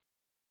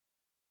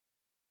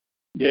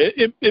 Yeah,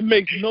 it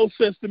makes no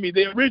sense to me.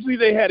 They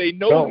had a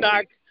no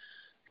knock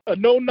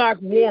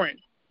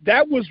warrant.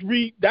 That was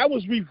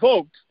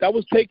revoked. That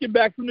was taken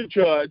back from the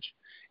judge,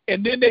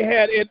 and then they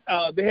had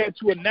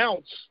to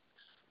announce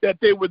that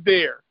they were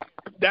there.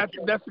 That's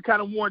the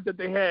kind of warrant that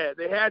they had.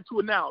 They had to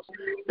announce.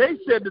 They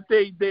said that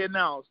they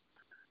announced.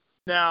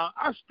 Now,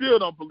 I still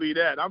don't believe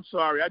that. I'm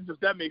sorry.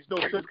 That makes no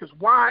sense. Because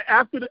why,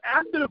 after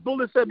the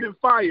bullets have been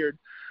fired,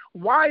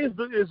 why is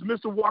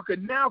Mr. Walker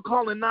now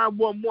calling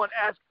 911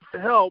 asking for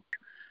help,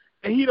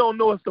 and he don't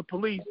know it's the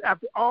police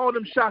after all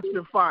them shots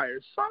been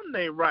fired? Something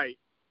ain't right.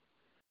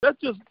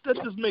 That just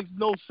makes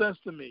no sense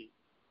to me.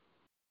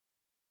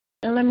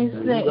 And let me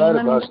share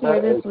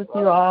this with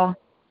you all.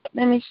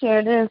 Let me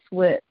share this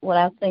with what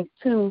I think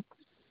too.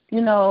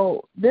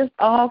 This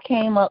all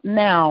came up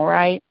now,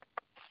 right?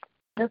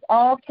 This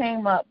all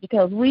came up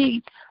because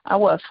we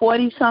are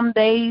 40-some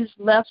days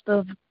left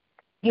of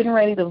getting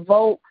ready to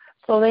vote.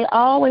 So they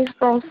always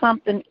throw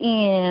something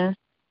in,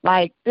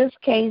 like this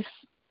case,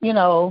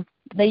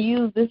 they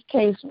use this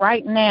case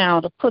right now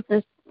to put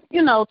this,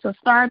 to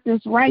start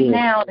this right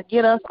now to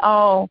get us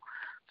all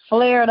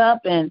flared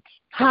up and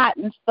hot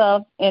and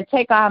stuff and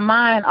take our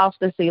mind off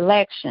this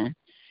election.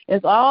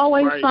 It's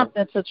always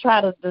something to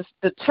try to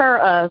deter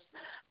us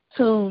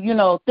to,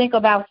 think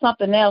about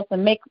something else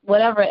and make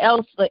whatever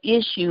else the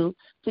issue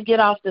to get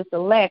off this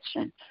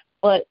election.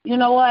 But you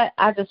know what?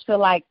 I just feel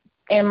like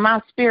in my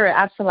spirit,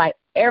 I feel like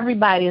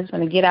everybody is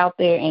going to get out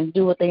there and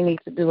do what they need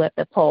to do at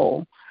the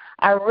poll.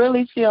 I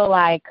really feel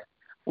like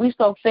we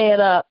so fed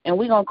up, and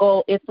we're going to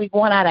go, if we're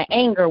going out of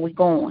anger, we're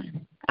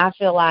going. I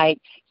feel like,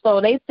 so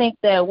they think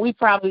that we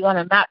probably going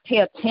to not pay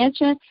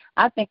attention.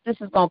 I think this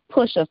is going to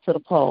push us to the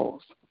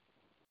polls.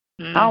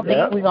 I don't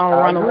think we're going to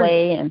run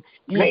away and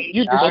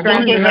you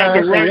distracting us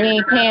and we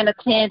ain't paying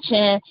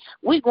attention.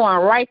 We're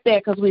going right there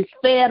because we're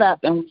fed up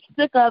and we're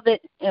sick of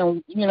it,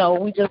 and, you know,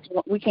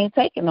 we can't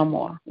take it no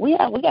more. We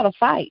got to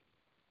fight.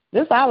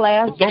 This is our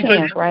last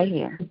chance right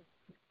here.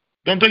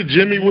 Don't they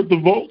Jimmy with the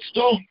votes,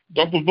 though?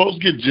 Don't the votes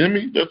get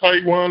Jimmy? That's how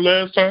he won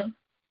last time?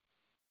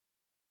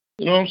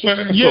 You know what I'm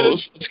saying? Yeah, so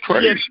it's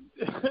crazy.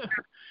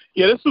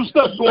 Yeah, there's some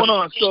stuff going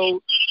on.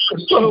 So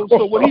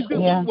what he's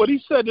what he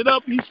set it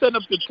up, he set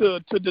up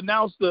to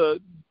denounce the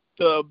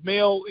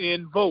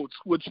mail-in votes,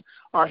 which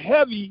are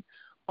heavy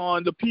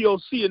on the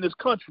POC in this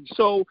country.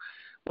 So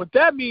what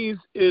that means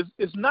is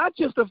it's not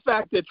just the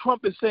fact that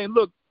Trump is saying,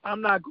 look,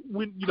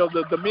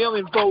 the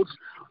mail-in votes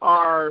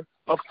are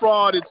a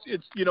fraud.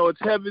 It's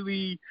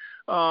heavily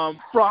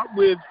fraught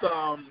with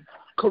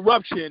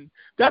corruption.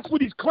 That's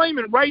what he's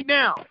claiming right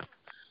now.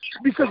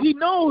 Because he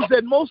knows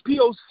that most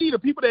POC, the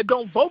people that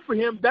don't vote for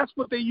him, that's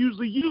what they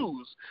usually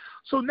use.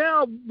 So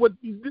now what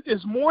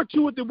is more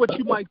to it than what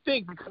you might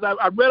think, because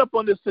I read up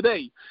on this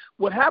today.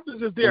 What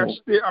happens is there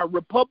are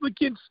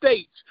Republican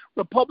states,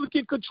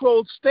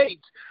 Republican-controlled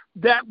states,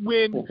 that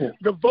when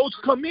the votes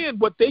come in,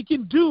 what they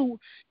can do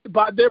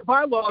by their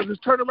bylaws is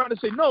turn around and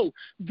say, no,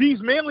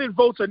 these mail-in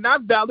votes are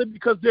not valid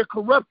because they're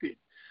corrupted,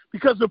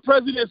 because the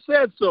president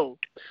said so.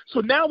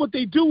 So now what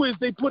they do is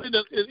they put in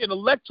the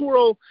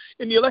electoral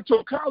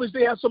college,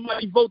 they have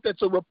somebody vote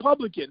that's a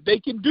Republican. They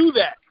can do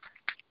that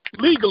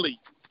legally.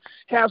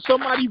 Have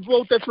somebody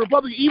vote that's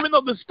Republican. Even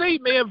though the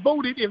state may have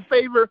voted in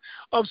favor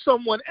of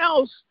someone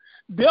else,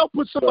 they'll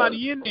put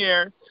somebody in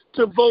there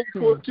to vote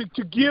for,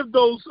 to give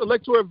those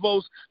electoral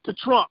votes to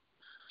Trump.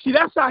 See,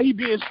 that's how he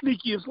being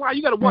sneaky and sly.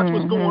 You got to watch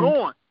what's going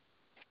on.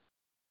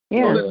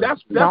 Yeah, so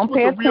that's don't what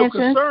pay the real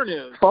attention. concern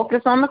is.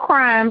 Focus on the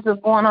crimes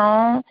that's going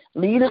on.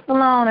 Leave us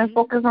alone and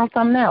focus on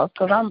something else.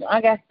 Because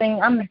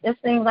there's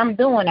things I'm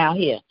doing out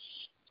here.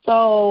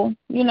 So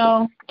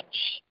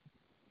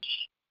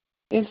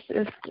it's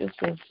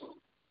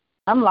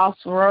I'm lost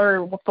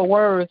for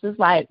words. It's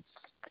like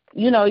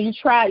you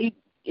try.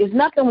 It's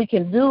nothing we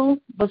can do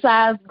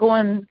besides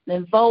going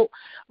and vote.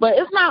 But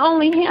it's not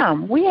only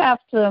him. We have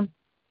to,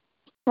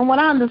 from what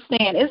I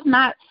understand, it's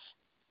not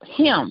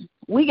him.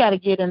 We got to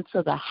get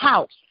into the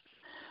House.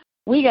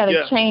 We got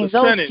to change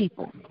those Senate.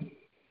 people.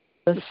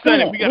 The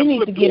Senate. We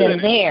need to get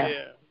in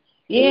there.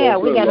 Yeah,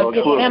 we got to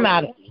get them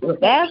out.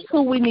 That's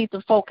who we need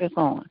to focus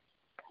on.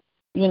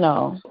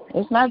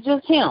 It's not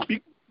just him.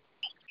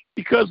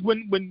 Because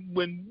when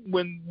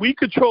we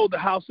control the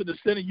House and the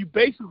Senate, you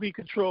basically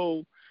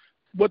control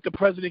what the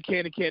president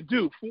can and can't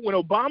do. When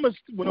Obama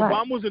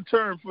was in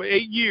term for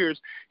 8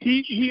 years,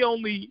 he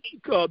only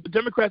the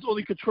Democrats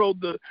only controlled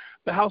the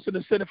House and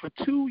the Senate for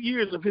 2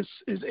 years of his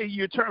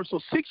 8-year term. So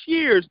 6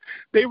 years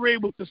they were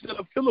able to set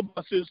up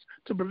filibusters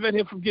to prevent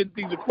him from getting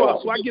things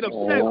across. So I get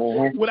upset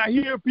when I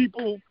hear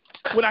people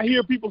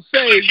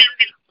say,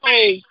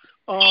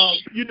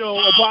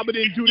 Obama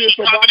didn't do this,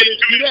 Obama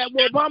didn't do that.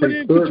 Well, Obama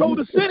didn't control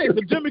the Senate.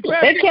 The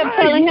Democrats. They kept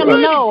telling him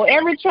no.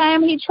 Every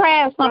time he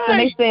tried something,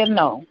 they said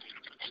no.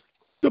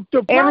 The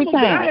problem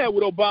that I had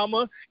with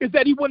Obama is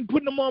that he wasn't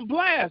putting them on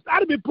blast.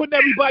 I'd have been putting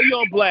everybody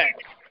on blast.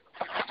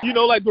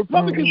 Like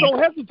Republicans don't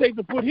hesitate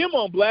to put him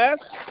on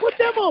blast. Put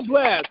them on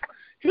blast.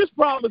 His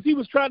problem is he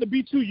was trying to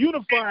be too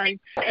unifying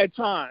at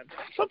times.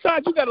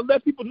 Sometimes you got to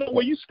let people know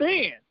where you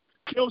stand.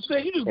 You know what I'm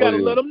saying? You just got to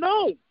let them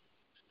know.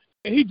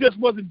 And he just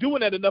wasn't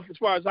doing that enough as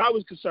far as I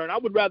was concerned. I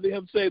would rather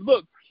him say,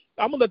 look,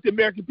 I'm going to let the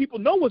American people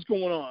know what's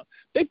going on.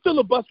 They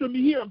filibustering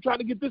me here. I'm trying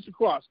to get this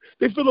across.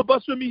 They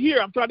filibustering me here.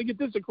 I'm trying to get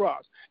this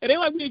across. And they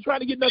like we ain't trying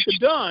to get nothing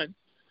done.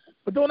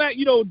 But don't that,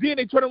 then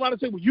they turn around and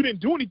say, well, you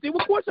didn't do anything.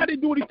 Well, of course I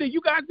didn't do anything.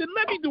 You guys didn't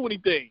let me do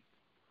anything.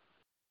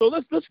 So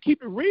let's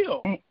keep it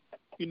real,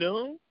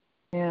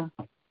 Yeah.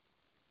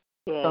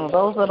 So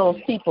those are those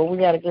people. We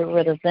got to get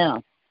rid of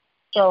them.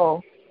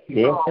 So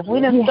if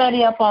we didn't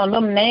study up on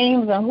them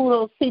names and who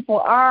those people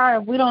are,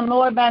 if we don't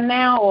know it by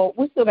now, or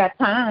we still got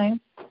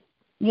time,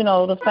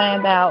 to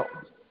find out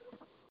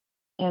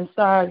and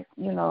start,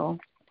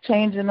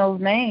 changing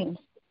those names.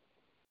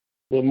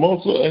 But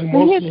most of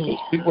the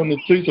people in the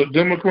streets are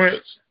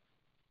Democrats.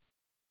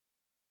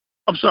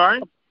 I'm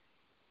sorry?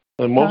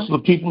 And most of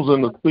the people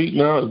in the street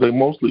now, are they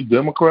mostly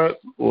Democrats,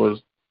 or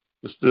is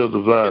it still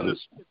divided?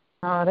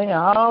 Oh, they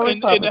are all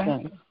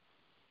Republicans.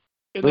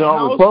 They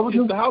all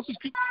Republicans?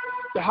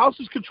 The House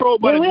is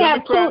controlled by the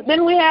Democrats.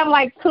 Then we have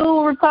like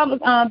two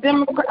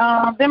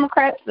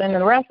Democrats, and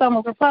the rest of them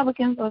are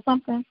Republicans or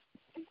something.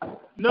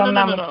 No.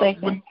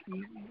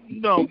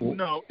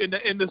 In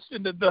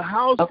the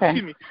House,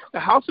 excuse me, the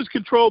House is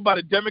controlled by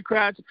the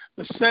Democrats.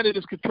 The Senate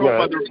is controlled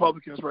by the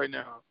Republicans right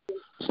now.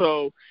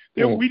 So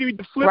we need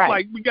to flip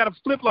we got to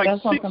flip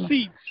 6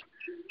 seats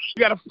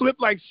You got to flip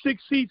like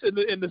 6 seats in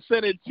the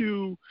Senate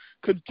to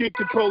get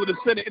control of the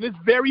Senate, and it's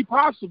very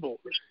possible.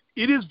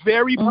 It is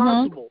very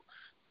possible.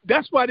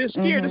 That's why they're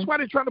scared. That's why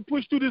they're trying to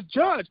push through this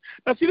judge.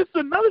 Now, see, this is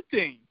another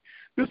thing.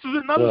 This is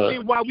another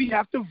thing why we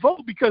have to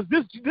vote, because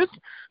this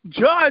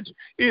judge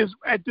is,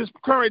 at this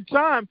current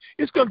time,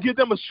 it's going to give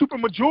them a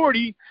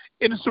supermajority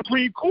in the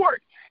Supreme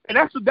Court, and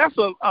that's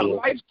a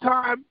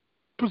lifetime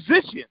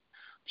position.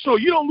 So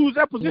you don't lose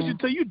that position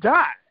until you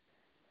die.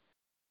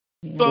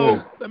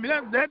 So I mean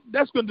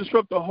that's going to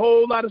disrupt a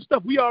whole lot of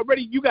stuff.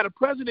 You got a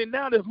president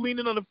now that's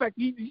leaning on the fact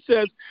he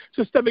says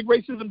systemic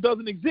racism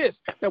doesn't exist,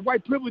 that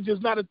white privilege is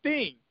not a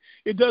thing.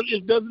 It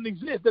doesn't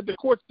exist, that the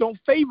courts don't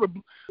favor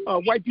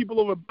white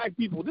people over black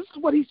people. This is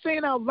what he's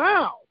saying out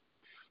loud.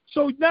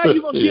 So now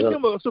you're going to give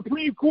him a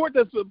Supreme Court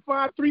that's a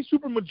 5-3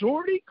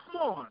 supermajority?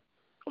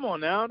 Come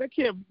on now. That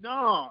can't.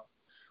 No,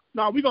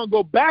 we're going to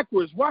go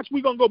backwards. Watch,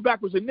 we're going to go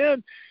backwards. And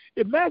then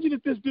imagine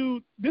if this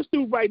dude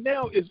right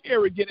now is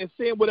arrogant and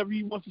saying whatever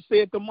he wants to say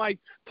at the mic,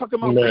 talking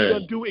about what he's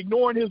going to do,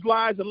 ignoring his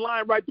lies and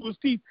lying right through his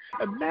teeth.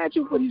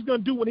 Imagine what he's going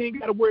to do when he ain't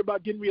got to worry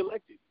about getting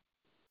reelected.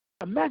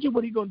 Imagine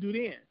what he's going to do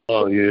then.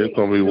 Oh, yeah, it's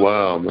going to be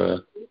wild,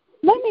 man.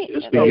 I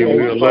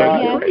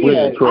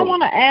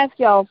want to ask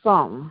y'all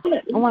something.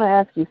 I want to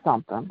ask you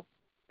something.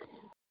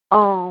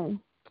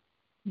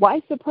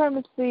 White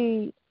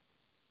supremacy,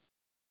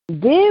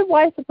 did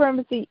white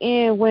supremacy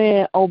end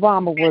when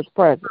Obama was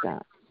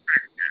president?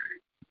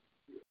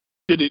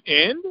 Did it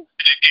end?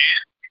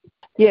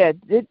 Yeah,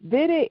 did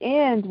it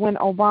end when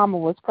Obama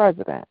was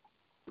president?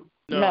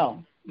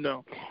 No.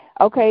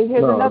 Okay,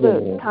 here's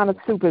another kind of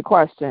stupid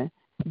question.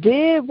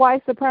 Did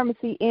white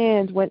supremacy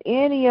end when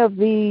any of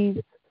these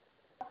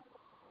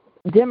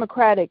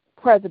Democratic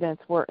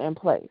presidents were in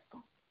place?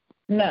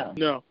 No.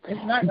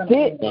 It's not going to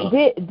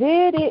end.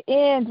 Did it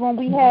end when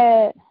we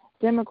had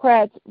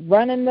Democrats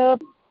running the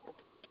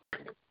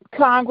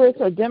Congress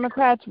or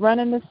Democrats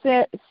running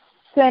the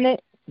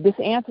Senate? This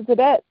answer to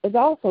that is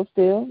also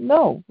still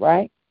no,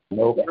 right?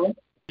 No.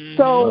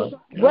 So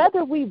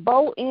whether we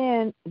vote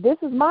in, this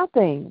is my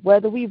thing,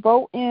 whether we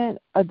vote in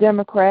a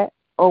Democrat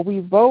or we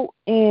vote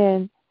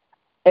in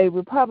a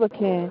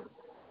Republican,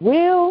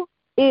 will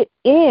it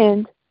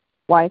end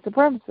white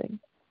supremacy?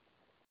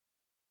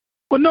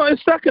 Well, no,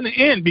 it's not going to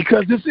end,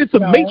 because it's a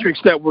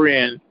matrix that we're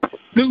in.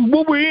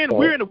 What we're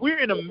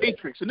in a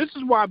matrix, and this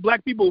is why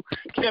black people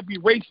can't be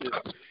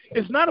racist.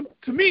 It's not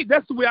to me.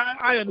 That's the way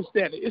I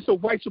understand it. It's a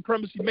white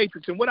supremacy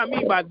matrix, and what I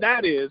mean by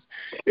that is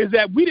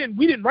that we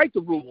didn't write the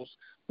rules.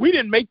 We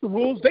didn't make the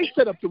rules. They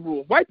set up the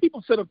rules. White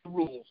people set up the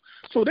rules.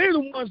 So they're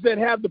the ones that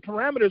have the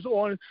parameters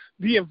on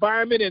the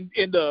environment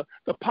and the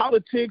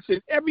politics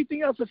and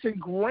everything else that's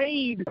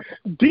ingrained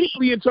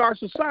deeply into our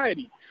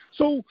society.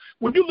 So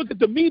when you look at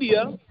the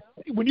media,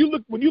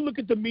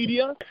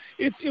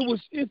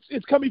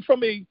 it's coming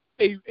from a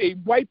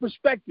white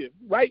perspective,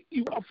 right?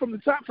 From the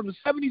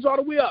 70s all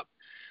the way up.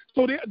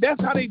 So that's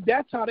how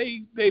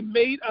they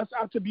made us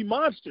out to be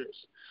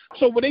monsters.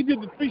 So when they did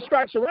the 3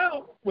 strikes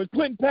around, when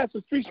Clinton passed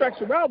the 3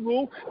 strikes around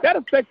rule, that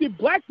affected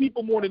black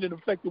people more than it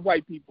affected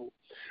white people.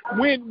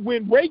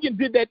 When Reagan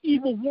did that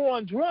evil war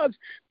on drugs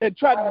that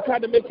tried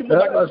to make him look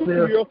like a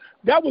superhero,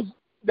 that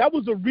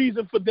was a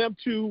reason for them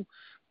to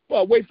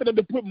wait for them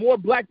to put more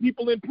black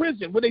people in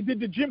prison. When they did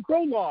the Jim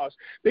Crow laws,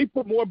 they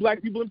put more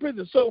black people in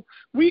prison. So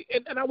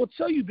and I will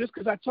tell you this,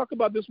 because I talk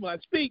about this when I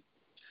speak,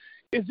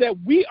 is that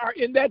we are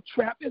in that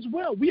trap as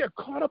well. We are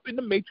caught up in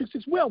the matrix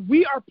as well.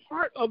 We are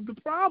part of the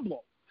problem.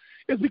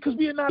 It's because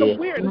we are not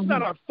aware, and it's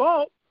not our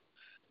fault.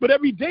 But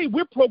every day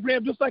we're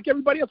programmed just like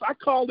everybody else. I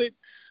call it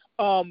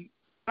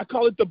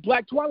the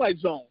Black Twilight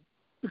Zone,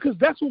 because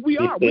that's what we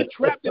are. We're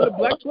trapped in the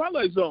Black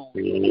Twilight Zone.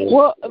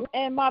 Well,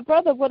 and my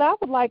brother, what I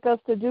would like us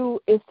to do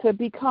is to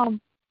become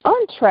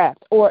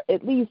untrapped, or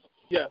at least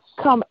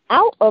come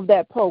out of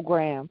that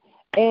program.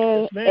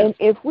 And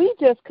if we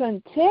just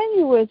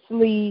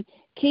continuously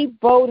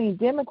keep voting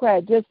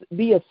Democrat, just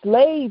be a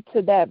slave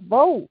to that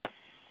vote.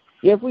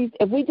 If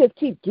we just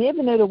keep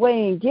giving it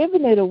away,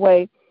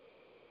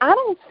 I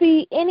don't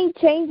see any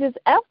changes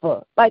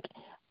ever. Like,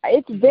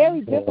 it's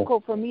very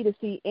difficult for me to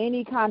see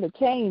any kind of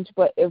change.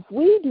 But if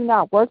we do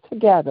not work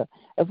together,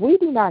 if we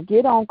do not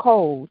get on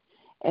code,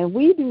 and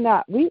we've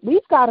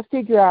got to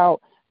figure out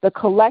the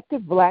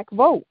collective black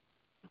vote.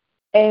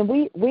 And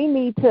we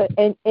need to,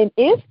 and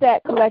if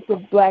that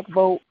collective black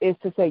vote is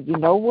to say, you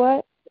know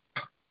what,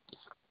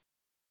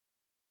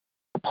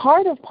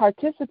 part of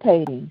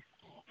participating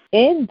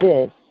in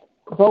this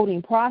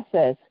voting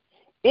process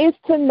is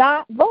to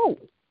not vote.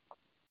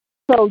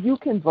 So you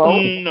can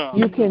vote.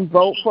 You can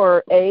vote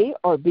for A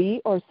or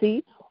B or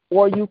C,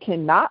 or you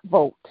cannot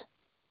vote.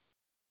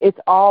 It's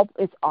all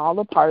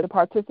a part of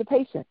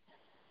participation.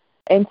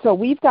 And so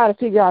we've got to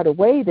figure out a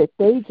way that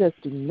they just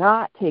do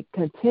not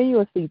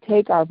continuously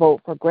take our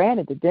vote for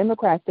granted. The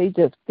Democrats, they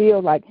just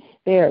feel like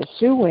they're a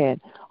shoo-in.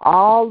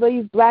 All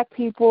these black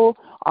people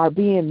are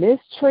being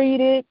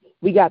mistreated.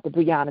 We got the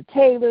Breonna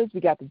Taylors,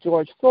 we got the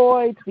George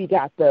Floyds, we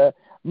got the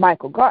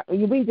Michael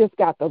Gartner. We just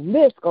got the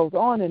list goes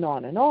on and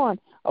on and on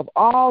of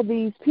all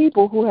these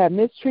people who have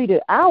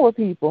mistreated our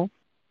people,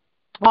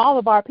 all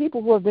of our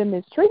people who have been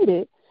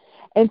mistreated.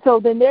 And so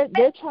then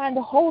they're trying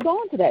to hold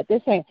on to that.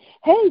 They're saying,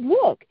 hey,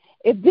 look,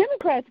 if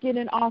Democrats get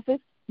in office,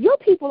 your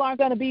people aren't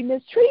going to be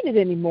mistreated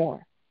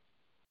anymore.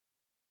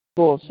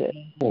 Bullshit.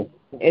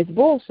 It's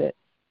bullshit.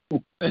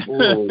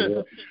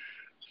 Oh,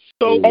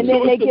 And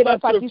then they get us,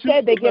 like you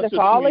said, they get us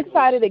all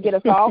excited. They get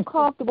us all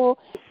comfortable.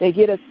 They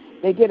get us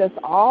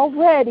all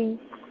ready.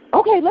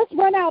 Okay, let's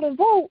run out and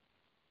vote.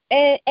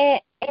 And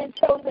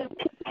so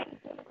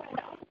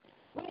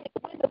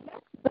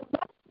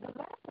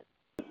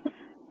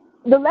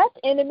the left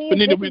enemy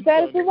is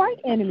the right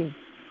enemy.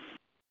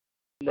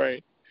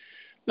 Right.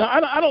 Now,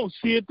 I don't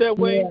see it that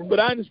way, but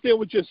I understand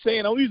what you're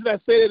saying. The only reason I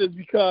say that is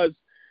because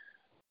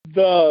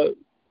the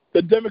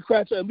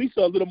Democrats at least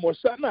are a little more.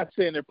 I'm not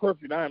saying they're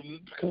perfect,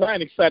 because I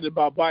ain't excited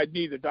about Biden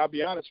either. I'll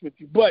be honest with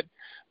you, but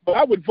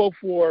I would vote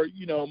for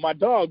my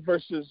dog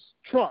versus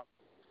Trump.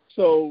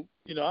 So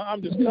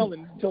I'm just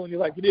telling you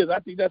like it is. I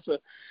think that's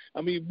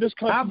this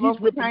country.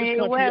 He's ripping this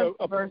country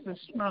up versus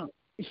Trump.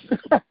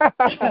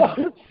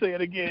 Say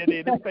it again,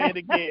 Eddie. Say it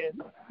again.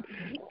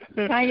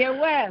 Kanye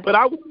West. But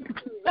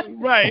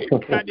right,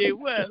 Kanye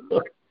West.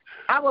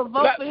 I would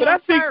vote for him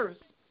first.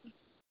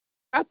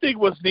 I think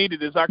what's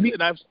needed is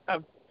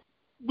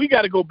we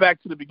got to go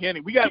back to the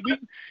beginning.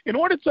 In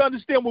order to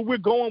understand where we're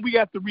going, we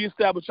have to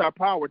reestablish our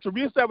power. To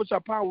reestablish our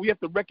power, we have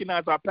to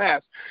recognize our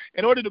past.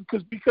 In order to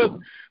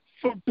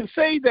to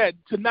say that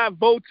to not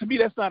vote, to me,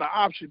 that's not an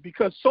option,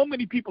 because so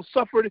many people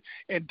suffered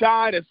and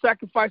died and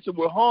sacrificed and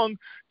were hung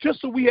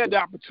just so we had the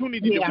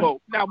opportunity to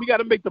vote. Now, we got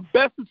to make the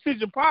best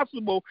decision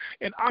possible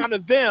and honor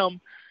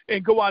them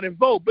and go out and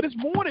vote. But it's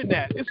more than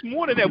that. It's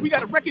more than that. We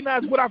got to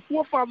recognize what our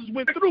forefathers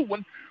went through.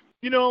 When,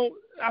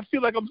 I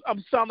feel like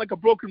I'm sound like a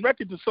broken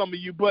record to some of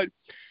you, but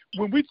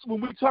when we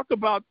talk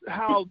about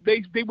how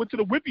they went to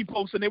the whipping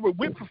post and they were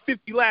whipped for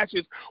 50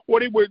 lashes,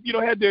 or they were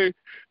had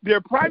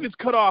their privates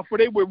cut off, or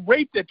they were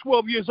raped at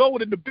 12 years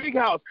old in the big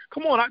house.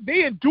 Come on,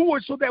 they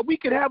endured so that we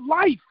could have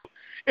life.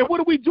 And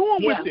what are we doing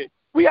with it?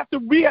 We have to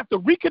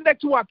reconnect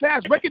to our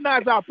past,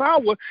 recognize our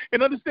power,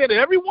 and understand that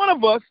every one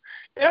of us,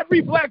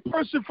 every black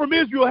person from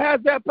Israel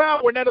has that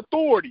power and that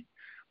authority.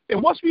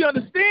 And once we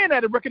understand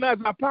that and recognize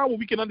our power,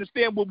 we can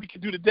understand what we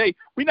can do today.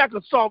 We're not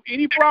going to solve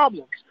any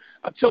problems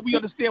until we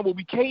understand where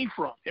we came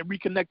from and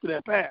reconnect to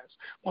that past.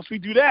 Once we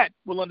do that,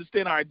 we'll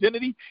understand our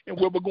identity and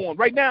where we're going.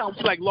 Right now,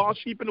 we're like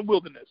lost sheep in the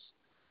wilderness.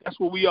 That's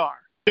where we are.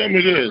 Tell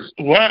me this.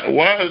 Why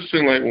does it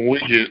seem like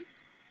when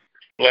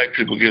black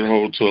people get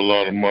hold to a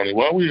lot of money,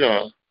 why we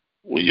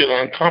get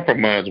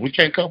uncompromised? We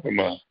can't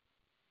compromise.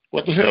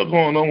 What the hell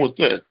going on with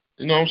that?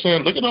 You know what I'm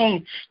saying? Look at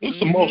this is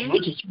the most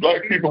richest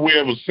black people we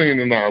ever seen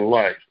in our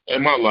life,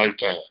 in my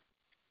lifetime.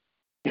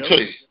 I'll tell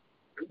you,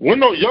 we're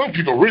no young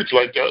people rich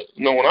like that.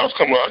 When I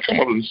come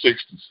up in the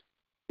 60s.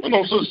 There's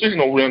no such thing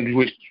no young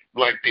rich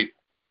black people.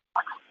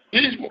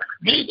 These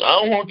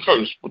I don't want to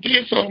curse, but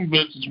these some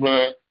bitches,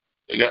 man,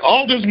 they got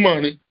all this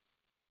money,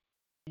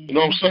 you know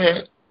what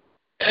I'm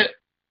saying?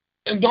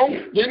 And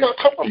they're not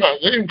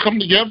compromised. They didn't come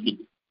together.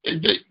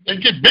 They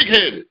get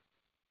big-headed.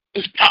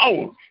 It's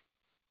power.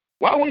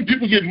 Why when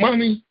people get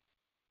money,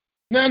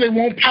 now they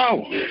want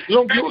power. They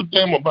don't give a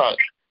damn about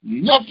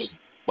nothing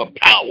but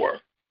power.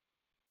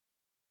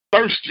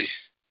 Thirsty.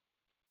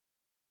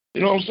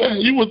 You know what I'm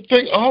saying? You would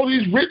think all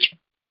these rich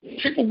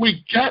people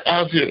we got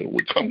out here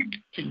would come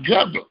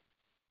together.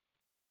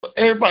 But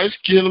everybody's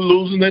scared of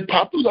losing their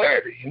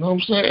popularity. You know what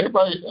I'm saying?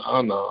 Everybody, I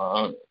ain't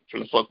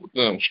finna fuck with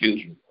them,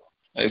 excuse me.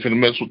 I ain't finna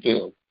mess with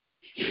them.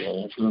 I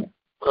ain't finna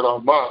cut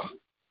off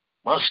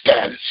my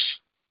status.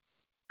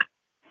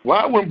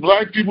 Why when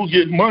black people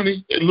get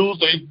money, they lose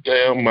their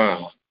damn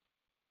mind?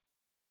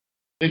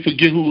 They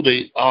forget who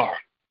they are.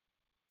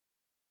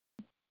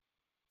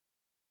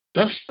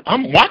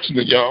 I'm watching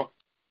it, y'all.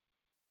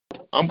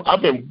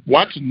 I've been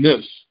watching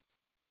this.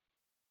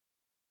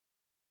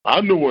 I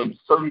knew when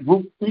certain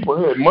group of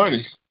people had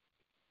money,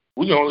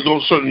 we can only go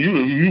to certain.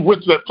 You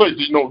went to that place,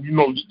 they know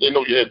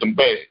you had them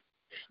bad.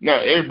 Now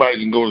everybody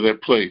can go to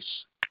that place,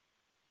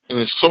 and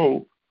it's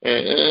so.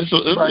 And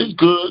it's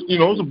good,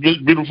 it's a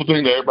big, beautiful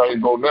thing that everybody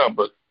can go now.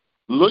 But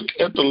look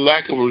at the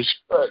lack of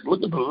respect.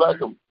 Look at the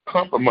lack of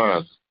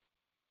compromise.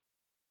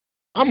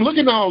 I'm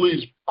looking at all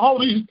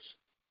these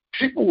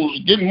people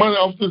getting money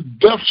off this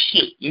deaf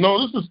shit.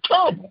 This is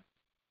terrible.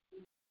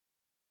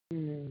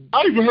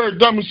 I even heard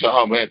dummies say,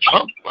 "Oh man,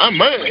 Trump, my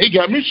man, he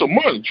got me some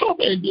money.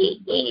 Trump ain't dead.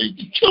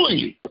 He's killing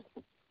you.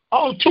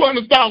 All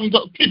 200,000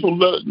 people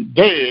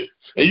dead,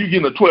 and you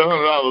getting a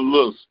 $1,200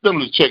 little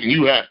stimulus check, and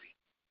you happy."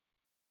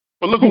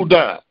 But look who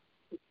died.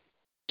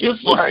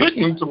 It's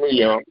sickening to me,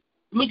 y'all.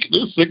 Look,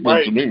 it's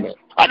sickening to me, man.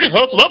 I can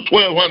hustle up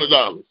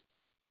 $1,200.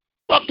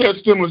 Fuck that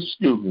stimulus.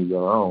 Excuse me,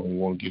 y'all. I don't even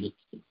want to get it.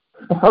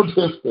 I'm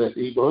just saying,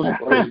 it's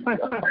crazy.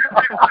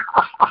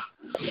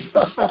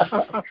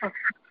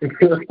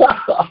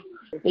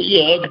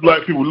 Yeah, us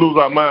black people lose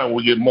our mind when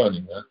we get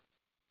money, man.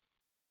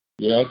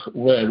 Yeah,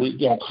 we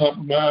don't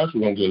compromise.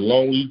 We don't get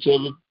along with each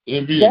other.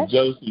 envy and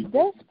jealousy.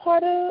 That's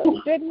part of,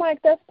 Big Mike,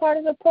 that's part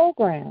of the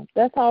program.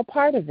 That's all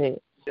part of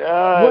it.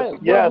 Yes,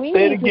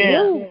 say it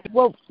again.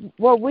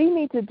 What we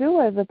need to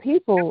do as a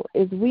people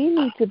is we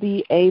need to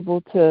be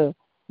able to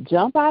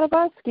jump out of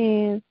our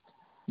skins,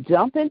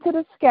 jump into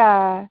the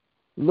sky,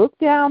 look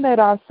down at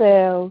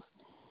ourselves,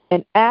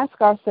 and ask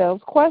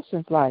ourselves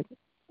questions like,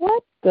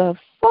 what the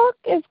fuck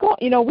is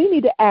going on? We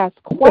need to ask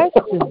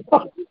questions.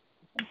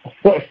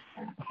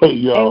 Hey,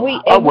 yo,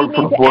 and we need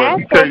to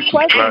ask those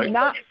questions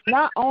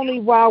not only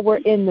while we're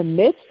in the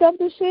midst of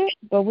the shit,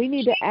 but we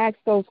need to ask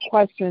those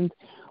questions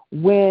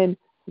when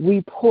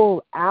we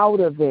pull out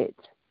of it.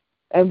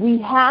 And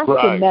we have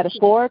to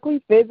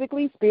metaphorically,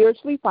 physically,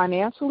 spiritually,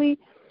 financially,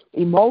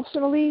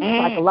 emotionally,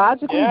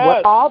 psychologically,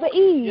 all the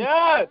E's.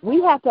 Yes.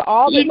 We have to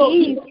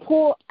E's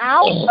pull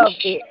out of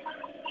it.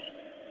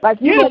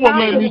 Like what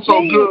made me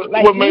so good?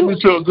 What made me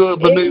feel good,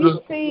 Benita?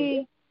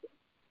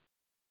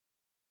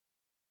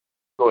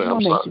 Go ahead,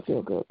 what makes you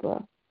feel good,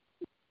 bro?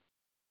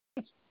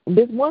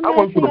 This one I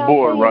went to the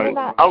board, right?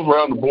 I was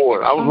around the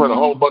board. I was around a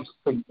whole bunch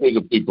of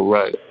nigga people,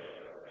 right?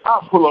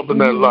 I pull up in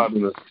that lot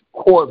in a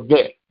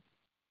Corvette.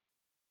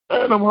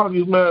 And them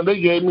huggies, man, they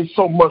gave me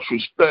so much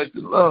respect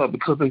and love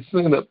because they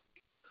seen that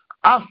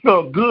I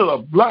felt good. A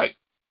black,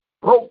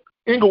 broke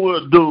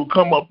Inglewood dude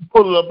come up,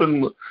 pull it up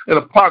in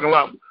a parking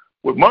lot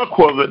with my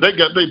Corvette. They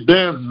got their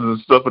Benzes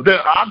and stuff, but then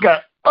I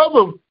got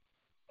other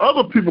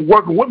people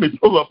working with me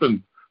pull up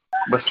in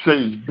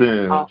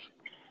Mercedes-Benz,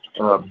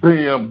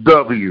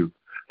 BMW,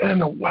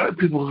 and the white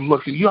people was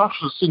looking. Y'all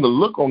should have seen the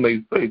look on their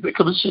face. They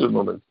could have seen it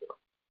on their face.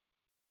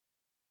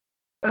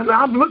 And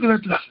I'm looking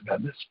at this. I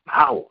said, this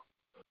power.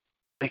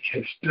 They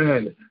can't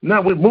stand it.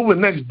 Now we're moving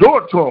next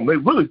door to them. They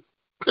really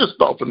pissed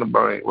off in the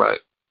brain, right?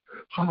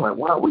 So I'm like,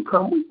 wow, we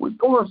doing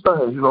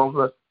things, you know what I'm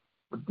saying?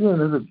 But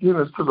then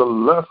it's to the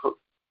lesser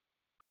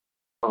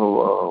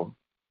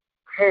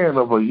hand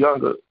of a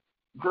younger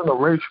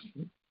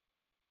generation.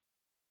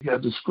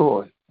 Got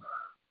destroyed.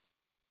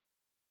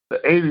 The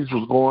 80s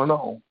was going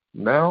on.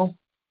 Now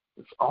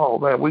it's all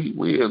that we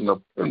in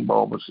the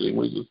pinball machine.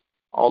 We just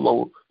all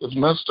over. It's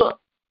messed up.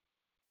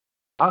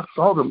 I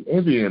saw them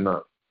envying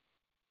us.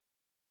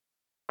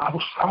 I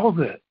saw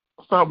that.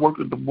 I started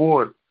working the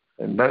board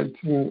in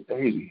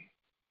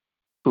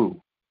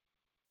 1982,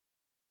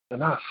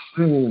 and I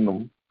seen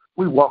them.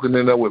 We walking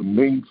in there with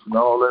minks and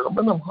all that. And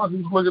them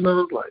huggies looking at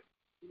us like,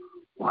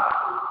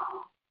 wow.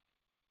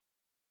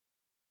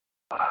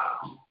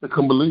 They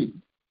couldn't believe it.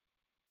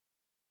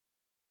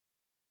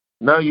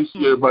 Now you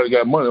see everybody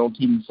got money on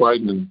TV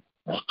fighting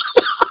and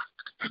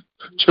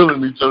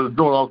killing each other,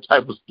 doing all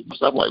type of stuff.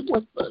 I'm like,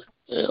 what the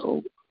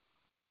hell?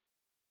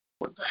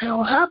 What the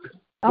hell happened?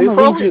 I'm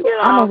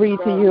gonna read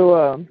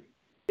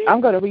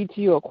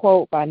to you a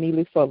quote by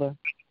Neely Fuller.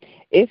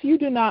 If you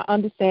do not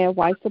understand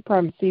white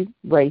supremacy,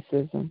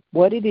 racism,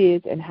 what it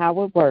is and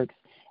how it works,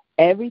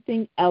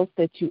 everything else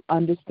that you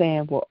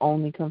understand will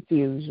only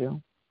confuse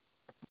you.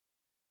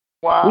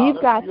 Wow, we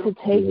have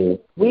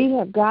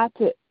got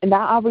to, and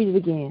I'll read it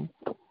again.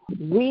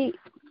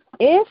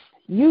 If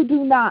you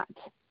do not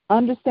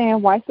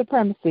understand white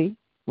supremacy,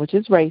 which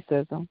is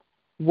racism,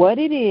 what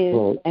it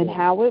is and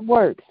how it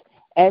works,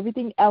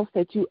 everything else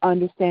that you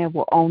understand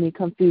will only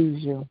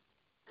confuse you.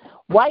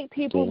 White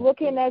people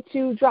looking at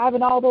you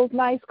driving all those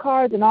nice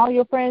cars and all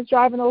your friends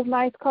driving those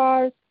nice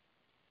cars,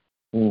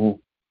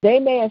 they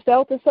may have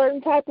felt a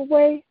certain type of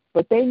way,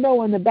 but they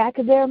know in the back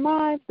of their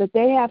minds that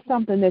they have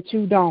something that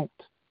you don't.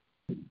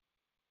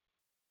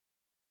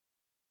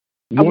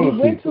 We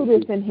went through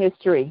this in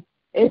history.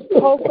 It's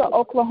Tulsa,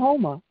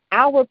 Oklahoma.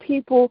 Our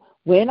people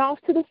went off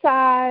to the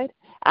side.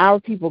 Our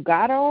people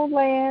got our own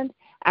land.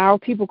 Our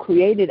people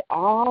created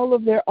all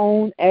of their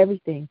own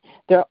everything,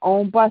 their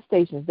own bus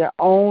stations, their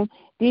own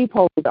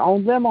depots, their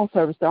own limo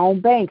service, their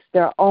own banks,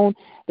 they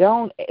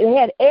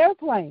had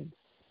airplanes.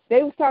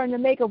 They were starting to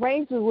make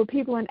arrangements with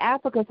people in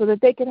Africa so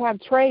that they could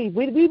have trade.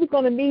 We were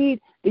going to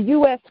need the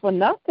U.S. for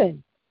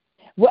nothing.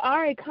 Well,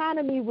 our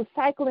economy was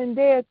cycling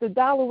there. The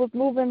dollar was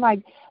moving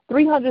like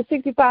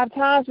 365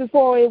 times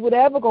before it would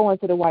ever go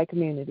into the white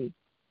community.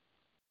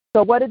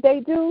 So what did they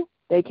do?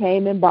 They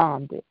came and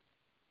bombed it.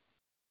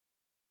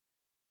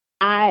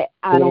 I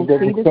don't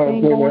see this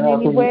thing going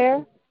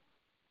anywhere.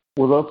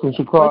 With us in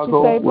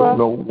Chicago,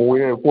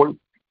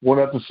 when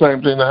that the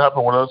same thing that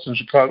happened with us in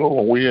Chicago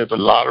when we had the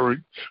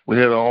lottery, we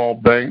had our own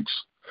banks.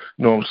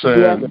 You know what I'm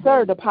saying? Yes,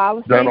 sir. The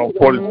policy. Down on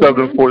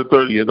 47 and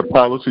 43, the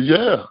policy,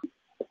 yeah.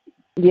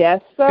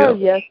 Yes, sir.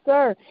 Yes,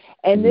 sir.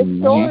 And this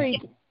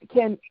story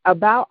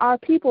about our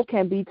people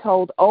can be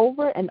told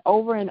over and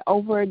over and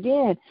over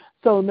again.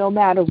 So no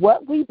matter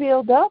what we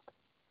build up,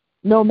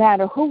 no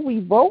matter who we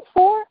vote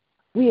for,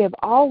 we have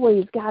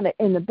always got it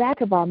in the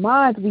back of our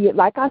minds.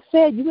 Like I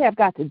said, you have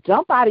got to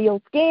jump out of your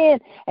skin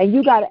and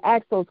you got to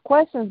ask those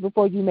questions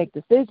before you make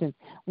decisions.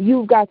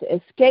 You've got to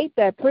escape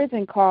that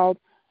prison called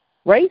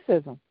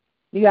racism.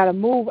 You got to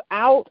move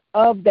out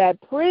of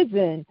that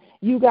prison.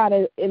 You got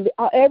to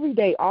every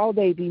day, all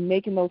day, be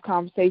making those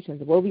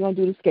conversations. What are we going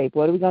to do to escape?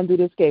 What are we going to do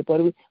to escape?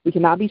 We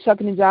cannot be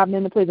shucking and jiving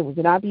in the prison. We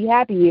cannot be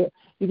happy here.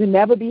 You can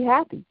never be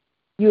happy.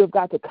 You have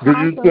got to Do you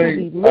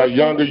constantly think our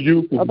younger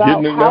youth is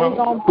getting it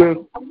now?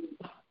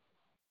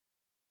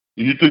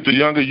 You think the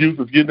younger youth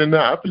is getting it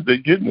now? I think they're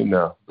getting it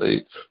now.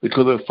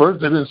 Because at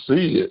first they didn't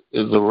see it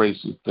as a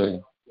racist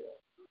thing.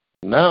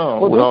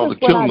 Now, with all the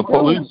killing the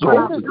police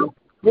officers.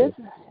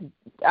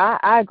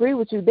 I agree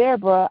with you there,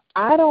 bro.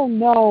 I don't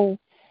know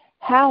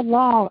how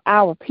long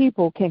our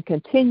people can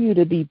continue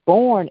to be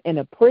born in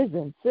a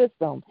prison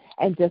system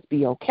and just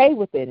be okay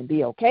with it and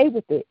be okay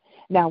with it.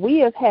 Now,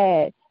 we've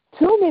had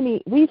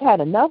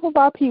enough of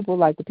our people,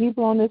 like the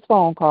people on this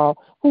phone call,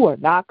 who are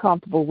not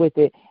comfortable with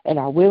it and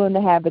are willing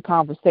to have the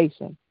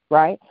conversation,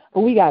 right?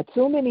 But we got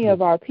too many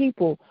of our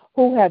people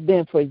who have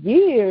been for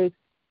years,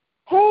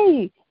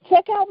 hey,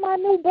 check out my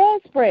new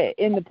bedspread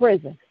in the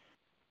prison.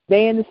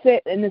 They in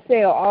the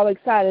cell all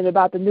excited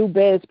about the new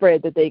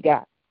bedspread that they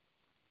got,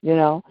 you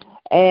know.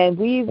 And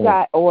we've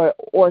got or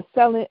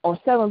selling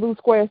loose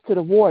squares to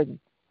the warden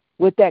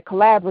with that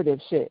collaborative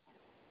shit.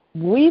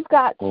 We've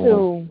got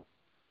to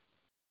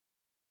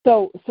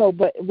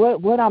but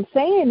what I'm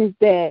saying is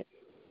that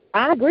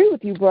I agree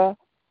with you, bro.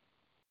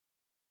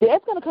 There's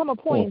going to come a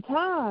point in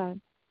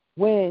time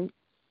when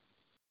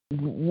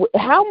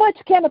how much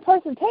can a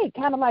person take?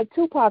 Kind of like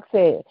Tupac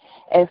said.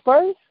 At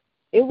first,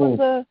 it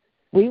was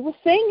we were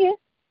singing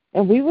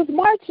and we was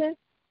marching,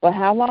 but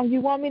how long you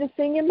want me to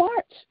sing and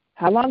march?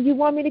 How long you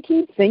want me to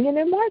keep singing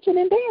and marching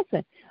and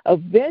dancing?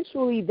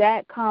 Eventually,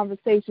 that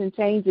conversation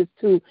changes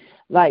to,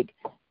 like,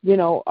 you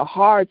know, a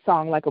hard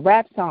song, like a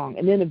rap song,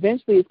 and then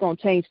eventually it's going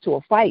to change to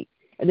a fight,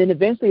 and then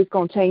eventually it's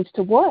going to change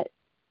to what?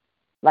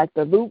 Like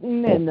the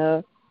looting and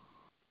the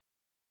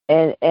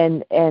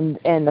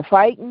the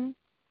fighting,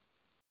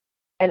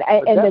 and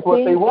the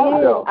thing is,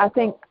 I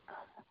think.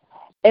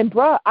 And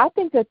bro, I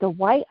think that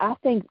I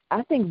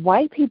think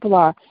white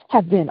people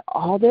have been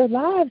all their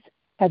lives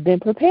have been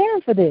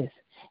preparing for this.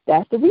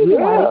 That's the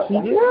reason why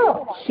they keep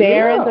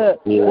sharing the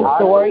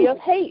story of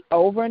hate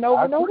over and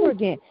over and over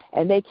again.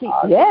 And they keep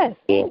and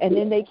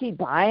then they keep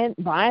buying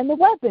the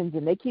weapons,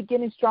 and they keep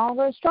getting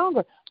stronger and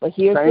stronger. But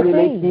here's the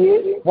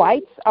thing: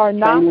 whites are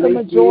not the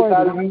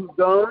majority.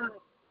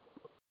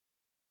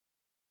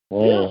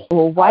 Well,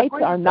 whites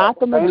are not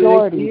the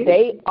majority.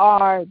 They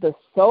are the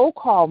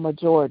so-called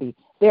majority.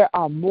 There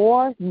are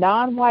more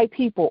non-white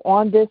people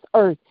on this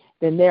earth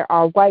than there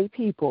are white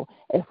people.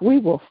 If we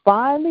will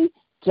finally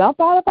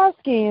jump out of our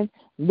skins,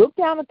 look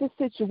down at this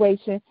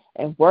situation,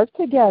 and work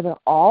together,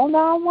 all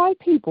non-white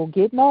people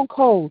getting on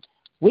code,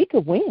 we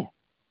could win.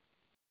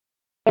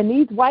 And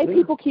these white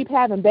people keep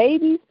having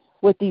babies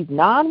with these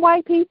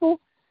non-white people,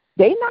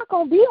 they're not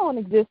going to be on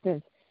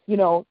existence. You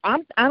know,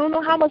 I don't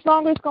know how much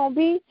longer it's going to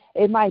be.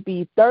 It might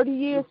be 30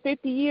 years,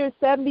 50 years,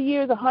 70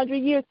 years, 100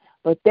 years,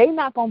 but they're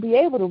not going to be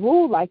able to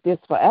rule like this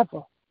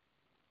forever.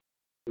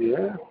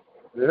 Yeah,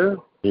 our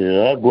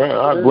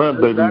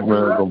grandbabies, man,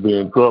 are going to be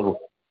in trouble.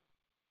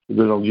 They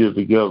don't get it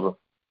together,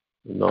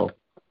 you know.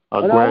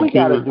 All we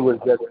got to do is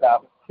just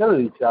stop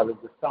killing each other,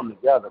 just come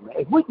together, man.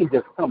 If we can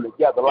just come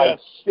together, like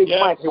Big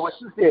Mike, and what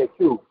you said,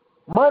 too,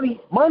 money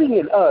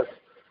and us,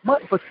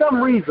 for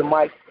some reason,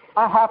 Mike,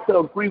 I have to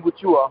agree with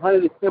you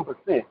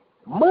 110%.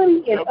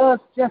 Money and us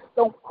just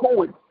don't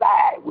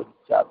coincide with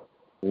each other.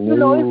 You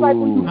know, it's like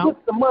when you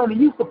get the money,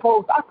 I'm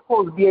supposed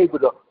to be able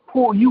to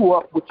pull you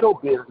up with your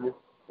business,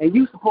 and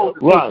you supposed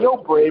to take your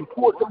bread and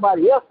pull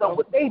somebody else up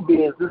with their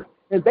business,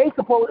 and it's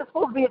supposed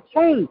to be a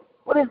chain.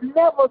 But it's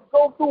never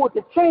go through with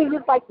the chain.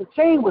 It's like the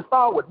chain would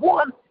start with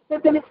one,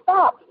 and then it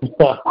stops.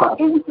 How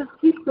can we just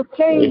keep the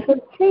chain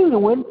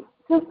continuing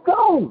to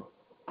go?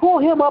 Pull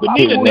him up, I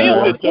pull you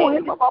up. Pull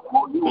him up, I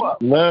pull you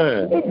up.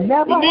 Man. It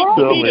never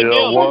happens. It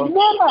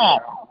never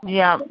happens.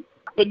 Yeah.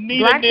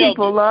 Black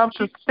people love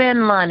to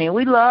spend money.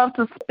 We love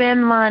to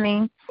spend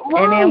money,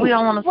 and then we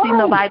don't want to see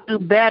nobody do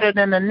better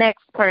than the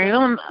next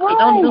person.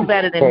 Don't do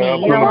better than me.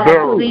 You don't want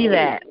to see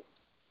that.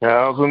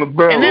 Cows in the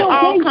barrel. And it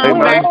all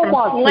comes back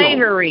from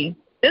slavery.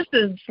 This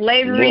is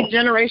slavery,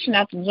 generation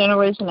after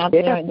generation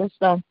after generation. This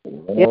stuff.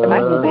 Yeah, Big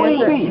Mike was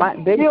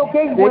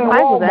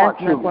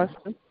asking that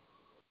question.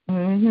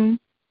 Mm-hmm.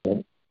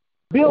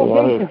 Bill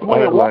Gates I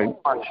had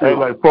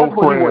like 4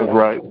 friends,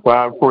 right?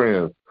 5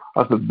 friends.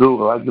 I said,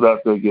 dude, I get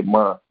out there and get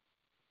mine,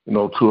 you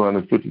know,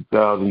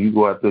 $250,000. You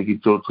go out there and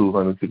get your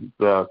 $250,000.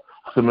 I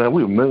said, man,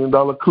 we $1 million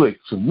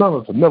clicks, and none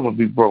of us will never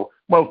be broke.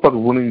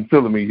 Motherfuckers weren't even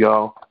feeling me,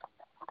 y'all.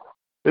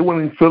 They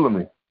weren't even feeling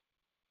me.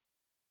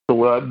 So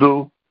what I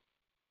do,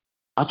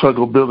 I try to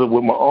go build it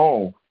with my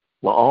own,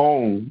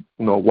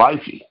 you know,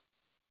 wifey.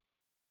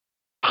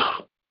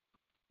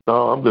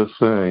 No, I'm just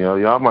saying,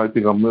 y'all might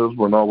think I'm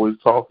miserable and always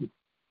talking.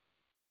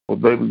 Well,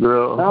 baby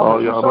girl,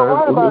 y'all,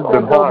 man, it's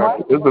been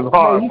hard. It's been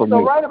hard for me.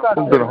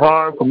 It's been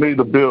hard for me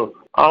to build.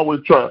 I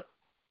always try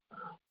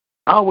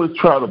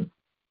to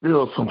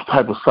build some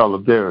type of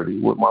solidarity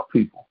with my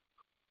people.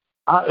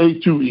 I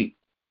ate, you eat.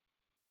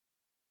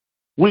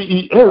 We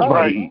eat,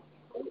 everybody eat.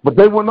 But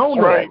they weren't on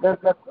that.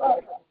 That's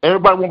right.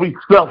 Everybody want to be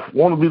self,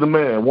 want to be the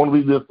man, want to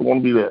be this,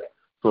 want to be that.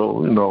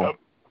 So, you know, I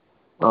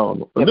don't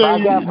know. And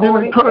then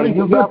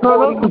you got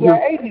 40, you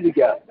got 80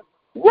 together.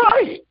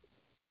 Right.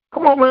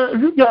 Come on, man.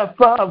 If you got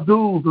 5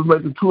 dudes that's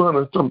making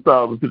 $200,000,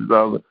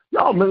 $50,000,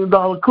 y'all $1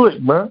 million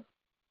clique, man.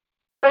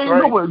 Ain't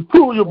nobody,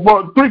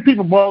 3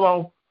 people ball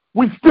off.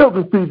 We still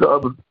can feed the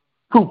other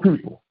 2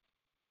 people.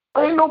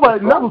 Ain't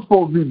nobody never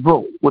supposed to be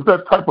broke with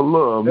that type of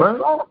love,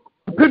 man.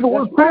 People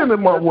weren't saying it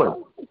my way.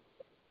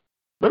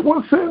 They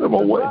weren't saying it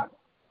my way.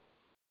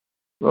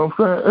 You know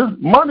what I'm saying?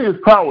 Money is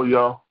power,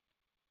 y'all.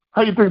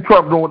 How you think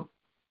Trump doing what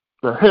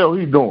the hell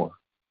he doing?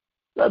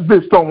 That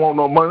bitch don't want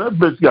no money. That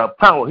bitch got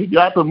power. He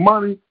got the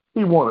money.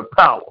 He wanted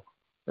power.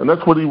 And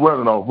that's what he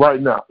running off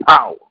right now.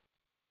 Power.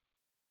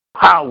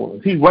 Power.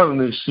 He running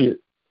this shit.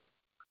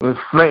 And it's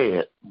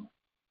sad.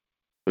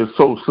 It's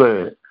so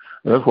sad.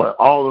 And that's why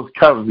all this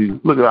casualty,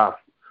 look at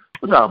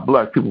how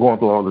black people going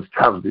through all this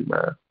casualty,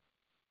 man.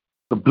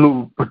 The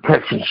blue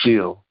protection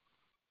shield.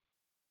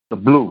 The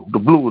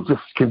blue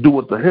just can do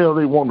what the hell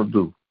they want to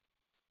do.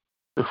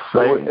 It's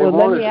sad. Well,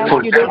 let me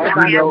ask you this about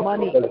the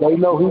money. They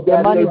know who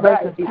the money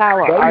versus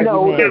power argument. They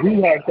know argument. that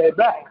he has their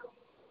back.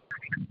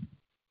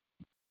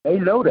 They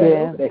know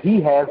that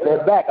he has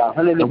their back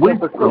 110%. We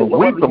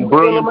some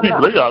brilliant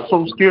people. They are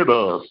so scared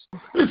of us.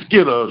 They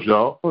scared of us,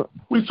 y'all.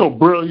 We so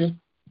brilliant.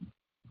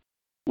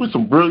 We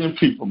some brilliant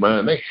people,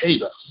 man. They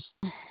hate us.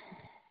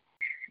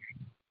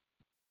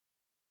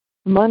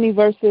 Money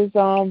versus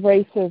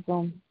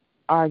racism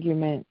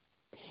argument.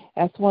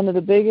 That's one of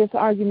the biggest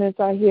arguments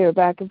I hear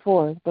back and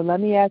forth. But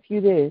let me ask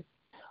you this.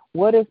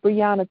 What if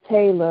Breonna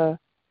Taylor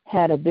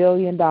had $1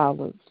 billion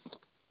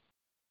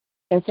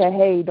and said,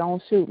 hey,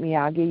 don't shoot me.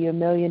 I'll give you $1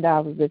 million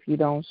if you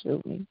don't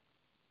shoot me?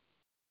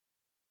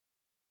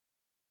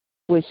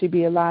 Would she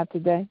be alive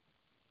today?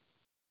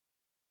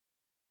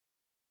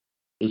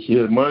 Is she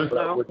had money?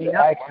 With the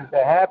actions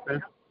that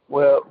happened,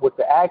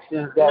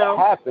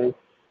 happened,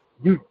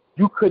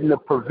 you couldn't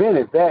have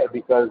prevented that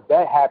because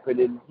that happened.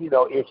 And,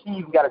 if she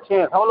even got a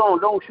chance, hold on,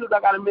 don't shoot.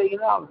 I got $1 million.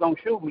 Don't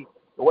shoot me.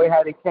 The way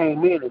how they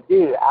came in and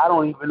did it, I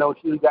don't even know if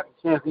she got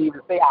the chance to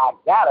even say, I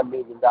got $1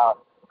 million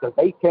because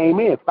they came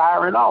in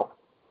firing off.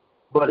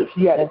 But if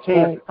she had a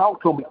chance to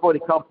talk to them before they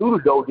come through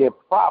the door, then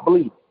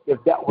probably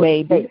if that was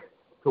the case,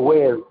 to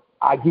where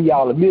I give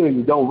y'all $1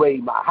 million, don't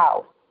raid my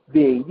house,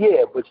 then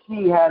yeah. But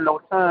she had no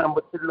time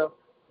but to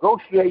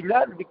negotiate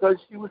nothing because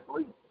she was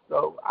free.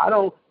 So I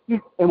don't.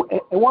 And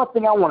one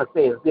thing I want to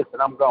say is this,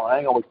 and I'm going. I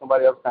ain't gonna waste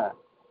somebody else's time.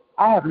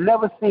 I have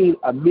never seen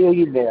a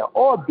millionaire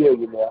or a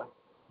billionaire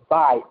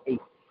buy a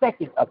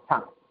second of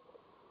time.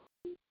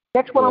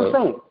 That's what I'm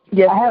saying.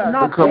 Yes, I have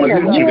not seen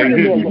a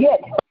millionaire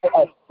yet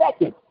a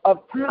second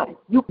of time.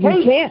 You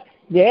can't.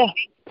 Yeah,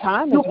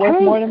 time is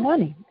worth more than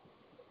money.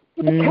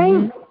 You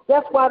can't.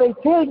 That's why they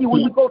tell you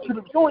when you go to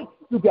the joint,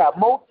 you got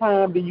more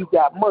time than you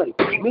got money.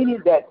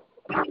 Meaning that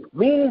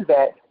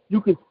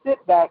you can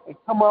sit back and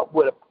come up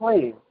with a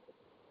plan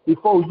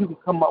before you can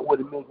come up with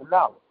 $1 million.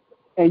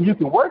 And you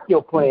can work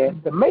your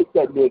plan to make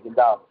that $1 million.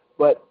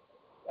 But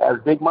as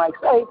Big Mike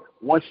say,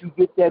 once you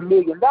get that $1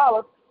 million,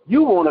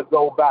 you want to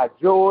go buy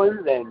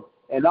Jordans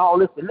and all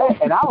this and that.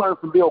 And I learned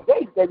from Bill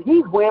Gates that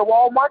he's wearing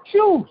Walmart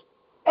shoes.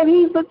 And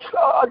he's a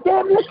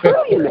damn near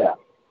trillionaire.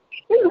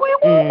 He's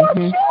wearing Walmart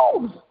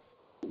shoes.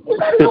 He's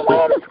not even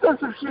wearing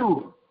expensive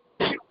shoes.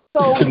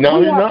 So we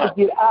have to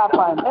get our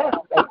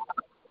finances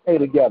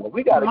together.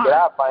 We got to get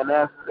our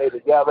finances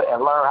together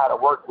and learn how to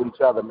work with each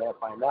other, man,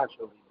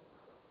 financially.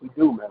 We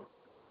do, man.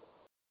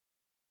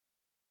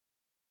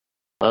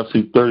 I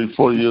see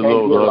 34 years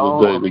old the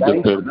other day. They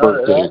get their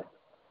birthday.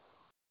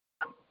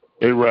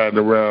 They riding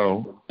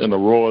around in a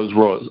Rolls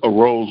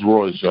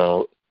Royce,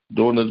 y'all,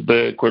 during this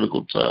bad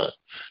critical time.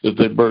 It's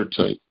their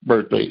birthday.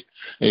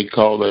 They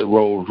call that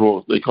Rolls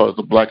Royce. They call it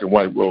the black and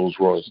white Rolls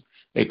Royce.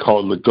 They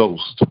call it the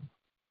Ghost.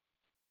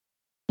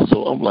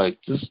 So I'm like,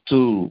 this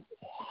dude,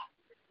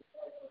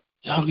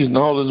 y'all getting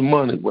all this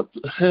money. What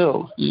the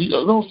hell? You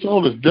don't see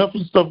all this death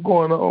and stuff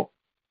going on.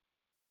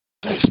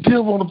 They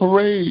still want to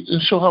parade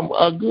and show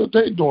how good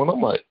they doing.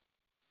 I'm like,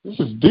 this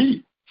is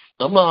deep.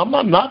 I'm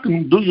not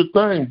knocking. Do your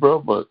thing, bro.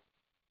 But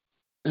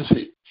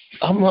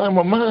I'm like, in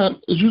my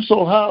mind, is you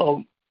so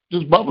high,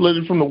 just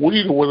bubbling from the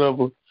weed or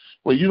whatever,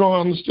 where you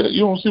don't understand,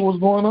 you don't see what's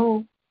going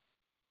on.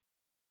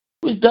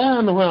 We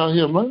dying around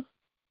here, man.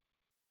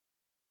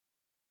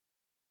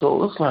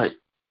 So it's like,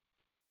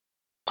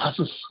 I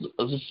just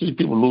see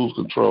people lose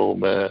control,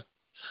 man.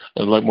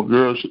 And like my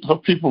girl, her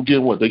people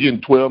get what? They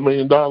getting $12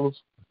 million.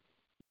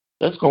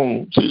 That's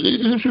going to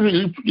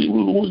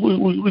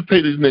we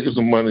pay these niggas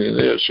some money and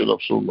they'll shut up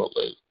sooner or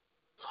later.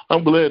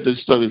 I'm glad they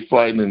started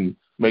fighting and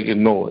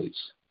making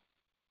noise.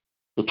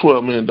 The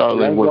 $12 million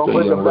ain't worth that.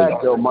 They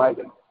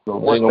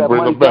ain't gonna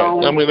bring them back.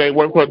 I mean, they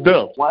work for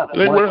death.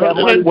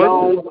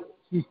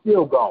 She's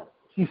still gone.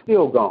 She's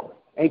still gone.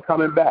 Ain't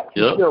coming back.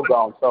 She's still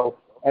gone. So,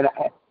 and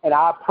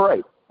I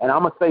pray, and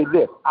I'm gonna say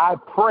this: I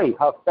pray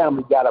her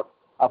family got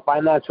a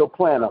financial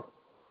planner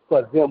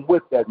for them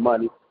with that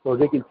money, so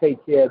they can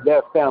take care of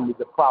their family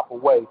the proper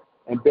way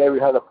and bury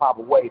her the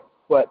proper way.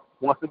 But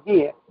once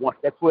again, once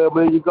that $12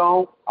 million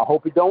gone, I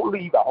hope it don't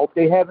leave. I hope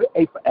they have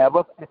it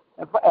forever and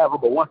forever.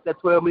 But once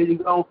that $12 million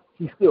gone,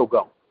 she's still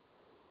gone.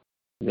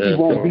 She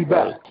won't be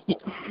back.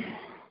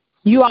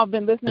 You all have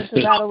been listening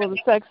to Battle of the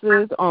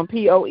Sexes on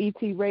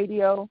P.O.E.T.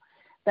 Radio.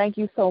 Thank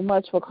you so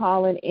much for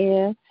calling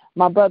in.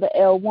 My brother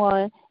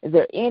L1, is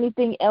there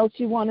anything else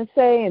you want to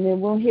say? And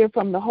then we'll hear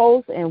from the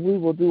host, and we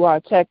will do our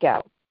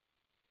checkout.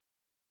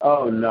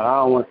 Oh, no, I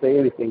don't want to say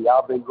anything.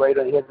 Y'all been great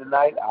on here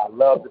tonight. I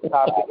love the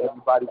topic.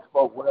 Everybody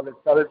spoke well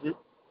intelligent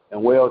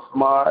and well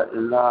smart,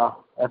 and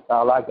that's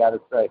all I got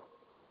to say.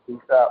 Peace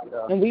out,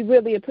 y'all. And we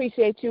really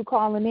appreciate you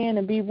calling in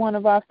and be one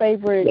of our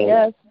favorite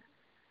guests.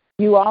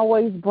 You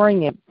always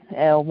bring it,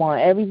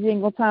 L1. Every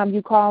single time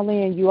you call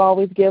in, you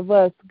always give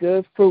us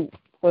good fruit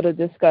for the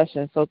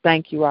discussion. So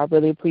thank you. I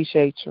really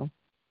appreciate you.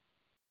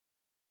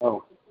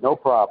 Oh, no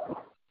problem.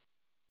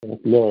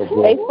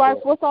 Hey,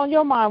 Sparks, what's on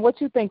your mind?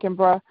 What you thinking,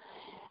 bro?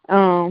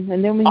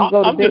 And then we can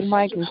go to Big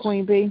Mike and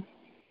Queen B.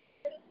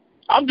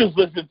 I'm just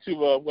listening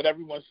to what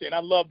everyone's saying. I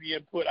love the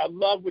input. I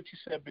love what you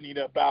said,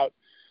 Benita, about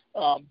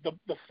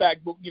the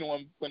fact,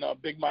 when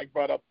Big Mike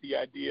brought up the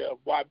idea of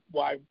why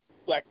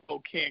black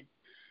folk can't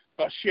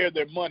share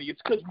their money. It's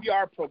because we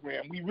are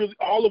programmed.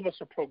 All of us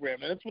are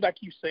programmed, and that's what I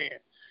keep saying.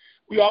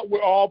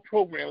 We're all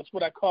programmed. It's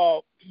what I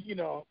call,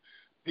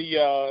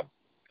 the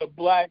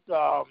black,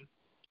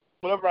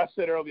 whatever I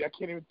said earlier. I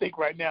can't even think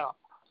right now.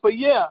 But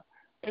yeah,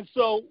 and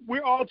so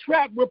we're all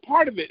trapped. We're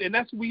part of it, and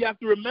that's what we have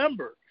to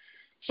remember.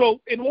 So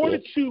in order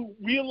to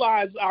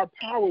realize our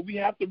power, we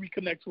have to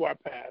reconnect to our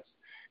past.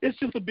 It's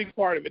just a big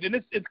part of it, and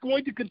it's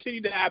going to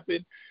continue to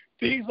happen.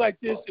 Things like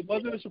this, it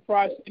wasn't a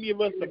surprise to any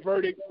of us. The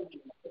verdict,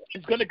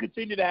 it's going to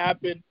continue to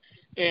happen,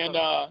 and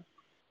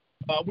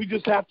we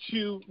just have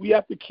to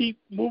keep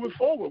moving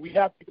forward. We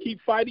have to keep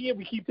fighting it.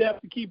 We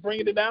have to keep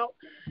bringing it out,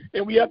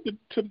 and we have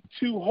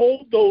to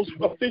hold those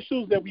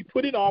officials that we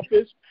put in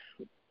office.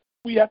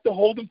 We have to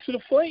hold them to the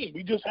flame.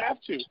 We just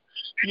have to,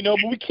 but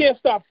we can't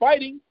stop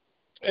fighting,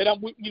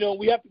 and we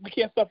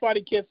can't stop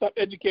fighting, can't stop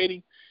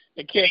educating,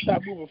 and can't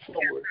stop moving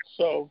forward.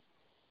 So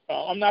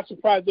I'm not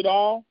surprised at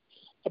all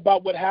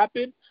about what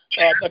happened.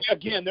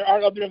 Again, there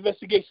are other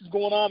investigations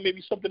going on.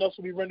 Maybe something else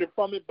will be rendered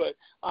from it, but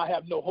I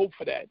have no hope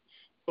for that.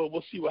 But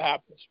we'll see what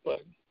happens.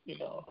 But,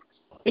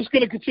 it's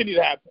going to continue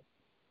to happen.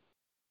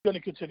 It's going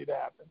to continue to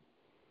happen.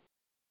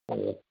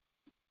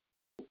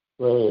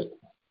 Right.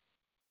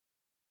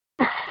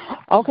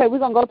 Okay, we're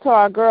going to go to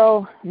our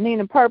girl,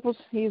 Nina Purple.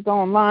 She's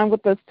online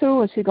with us,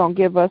 too, and she's going to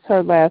give us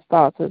her last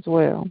thoughts as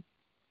well.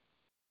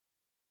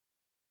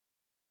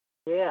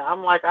 Yeah,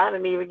 I'm like, I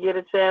didn't even get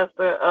a chance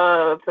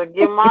to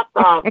give my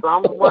thoughts.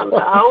 I'm one of the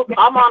hosts.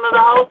 I'm one of the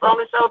hosts on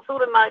the show too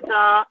tonight,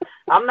 y'all.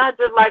 I'm not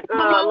just like Miss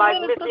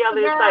the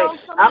other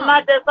say. I'm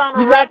not just on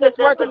the You're not just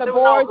working the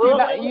boards.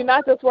 You're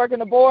not just working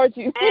the boards.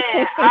 Yeah,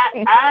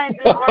 I ain't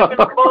just working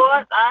the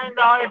boards. I ain't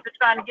out here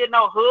trying to get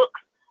no hooks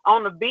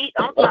on the beat.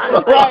 I'm trying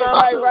to say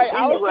right.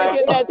 I was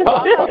thinking that too.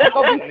 I'm not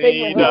gonna be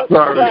singing hooks.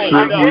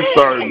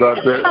 Sorry about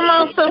that. Come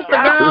on,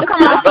 sister girl.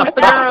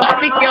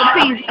 Speak your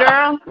piece,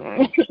 girl.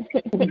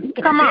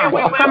 Come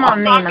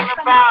on, Nina.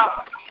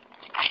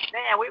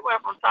 We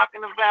went from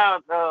talking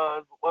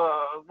about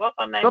what's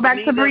her name? Go back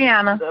to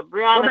Breonna.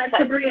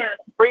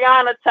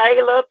 Breonna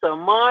Taylor to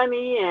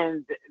money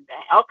and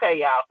okay,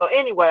 y'all. So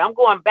anyway, I'm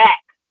going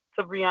back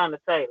to Breonna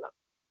Taylor.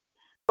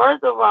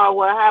 First of all,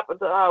 what happened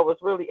to her was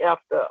really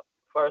effed up.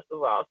 First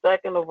of all.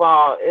 Second of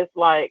all, it's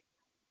like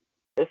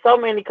there's so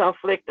many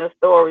conflicting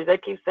stories. They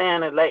keep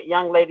saying that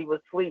young lady was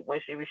asleep when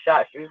she was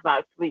shot. She was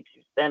not asleep. She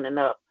was standing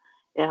up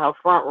in her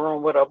front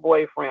room with her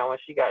boyfriend when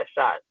she got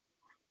shot.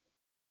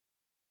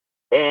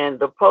 And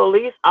the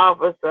police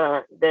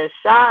officer that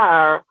shot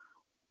her,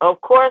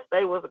 of course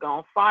they was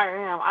going to fire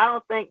him. I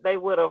don't think they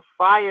would have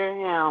fired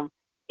him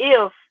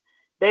if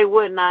they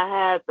would not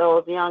have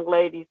those young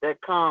ladies that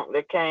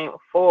came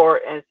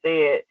forward and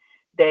said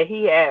that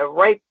he had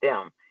raped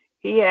them.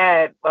 He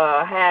had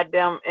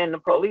them in the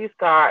police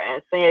car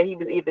and said he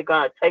was either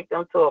going to take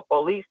them to a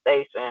police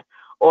station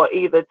or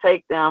either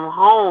take them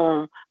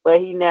home, but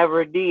he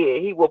never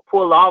did. He would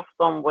pull off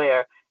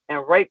somewhere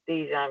and rape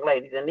these young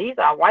ladies. And these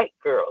are white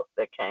girls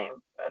that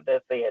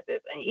said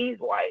this, and he's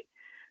white.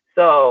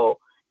 So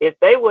if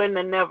they wouldn't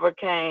have never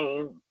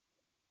came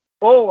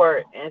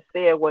forward and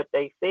said what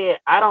they said,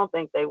 I don't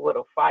think they would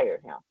have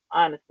fired him.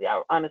 Honestly,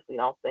 I honestly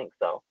don't think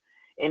so.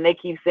 And they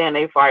keep saying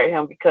they fired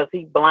him because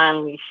he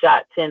blindly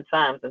shot 10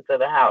 times into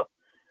the house.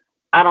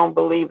 I don't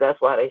believe that's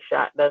why they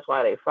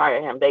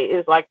fired him.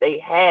 It's like they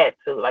had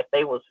to, like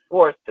they was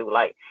forced to.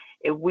 Like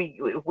if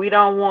we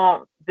don't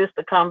want this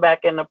to come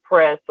back in the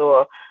press,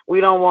 or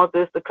we don't want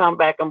this to come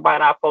back and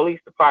bite our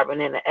police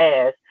department in the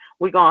ass,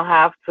 we're gonna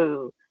have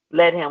to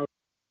let him.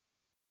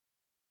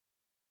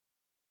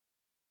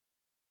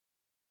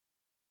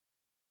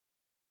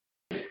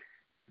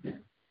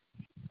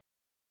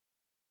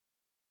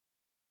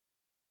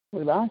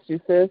 We lost you,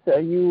 sis.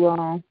 Are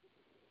you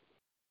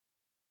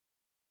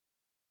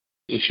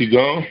Is she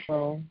gone?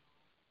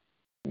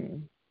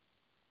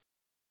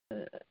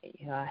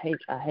 I hate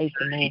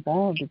to move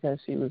on because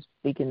she was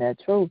speaking that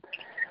truth.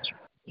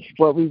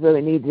 What we really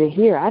need to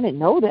hear. I didn't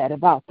know that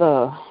about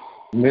the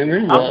Me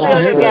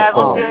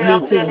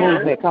Too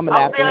movement coming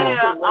after him.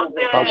 I'm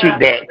still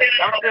here.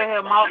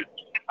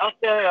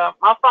 Okay,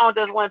 my phone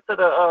just went to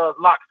the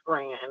lock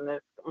screen, and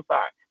I'm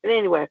sorry. But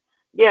anyway,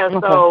 yeah. Okay.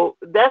 So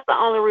that's the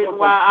only reason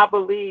why I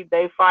believe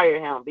they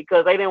fired him,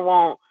 because they didn't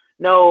want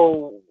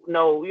no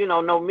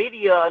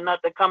media or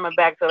nothing coming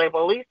back to their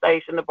police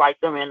station to bite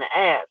them in the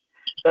ass.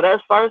 So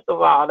that's first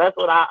of all. That's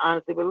what I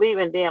honestly believe.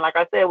 And then, like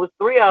I said, it was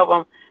 3 of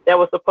them that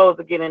were supposed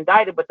to get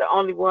indicted, but the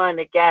only one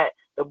that got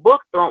the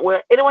book thrown,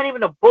 well, it wasn't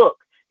even a book.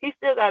 He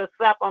still got a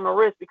slap on the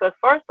wrist, because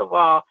first of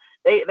all,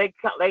 they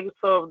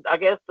so I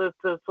guess so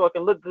it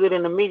can look good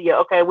in the media.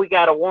 Okay, we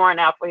got a warrant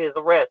out for his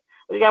arrest.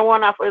 What you got a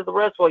warrant out for his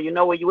arrest for? You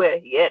know where you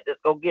at? He at.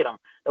 Just go get him.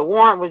 The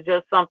warrant was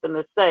just something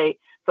to say,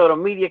 so the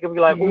media can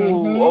be like,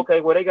 ooh, okay,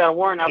 well they got a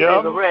warrant out for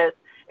his arrest.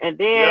 And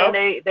then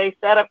they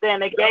sat up there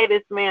and they gave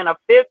this man a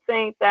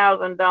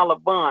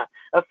 $15,000 bond.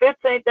 A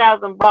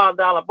 $15,000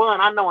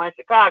 bond. I know in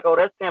Chicago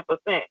that's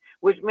 10%,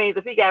 which means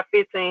if he got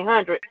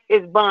 $1,500,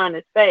 his bond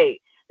is paid.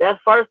 That's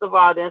first of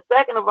all. Then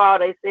second of all,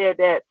 they said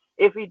that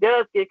if he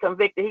does get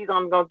convicted, he's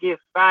only going to get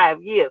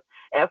 5 years.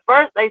 At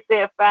first, they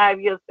said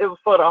 5 years. It was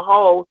for the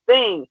whole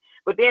thing.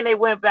 But then they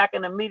went back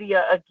in the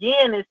media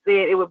again and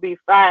said it would be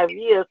 5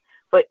 years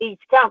for each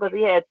count, because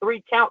he had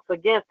 3 counts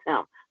against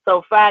him.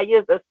 So 5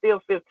 years, that's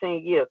still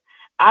 15 years.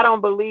 I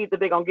don't believe that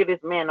they're going to give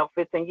this man no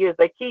 15 years.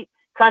 They keep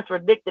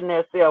contradicting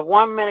themselves.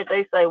 1 minute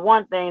they say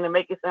one thing to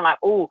make it seem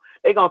like, ooh,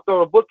 they're going to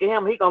throw a book at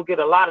him. He's going to get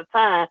a lot of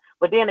time.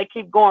 But then they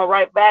keep going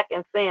right back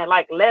and saying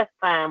like less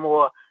time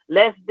or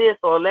less this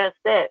or less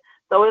that.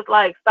 So it's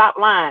like, stop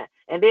lying.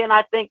 And then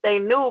I think they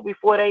knew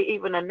before they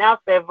even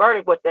announced that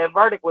verdict what that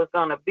verdict was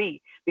going to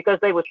be, because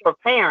they was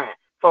preparing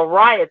for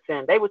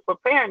rioting. They was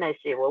preparing that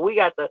shit. Well, we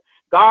got the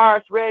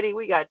guards ready.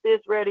 We got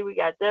this ready. We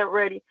got that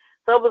ready.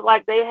 So it was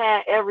like they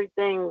had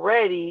everything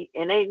ready,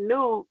 and they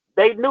knew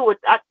what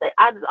I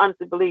just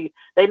honestly believe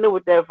they knew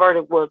what that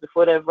verdict was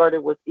before that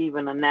verdict was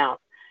even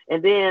announced.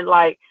 And then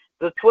like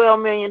the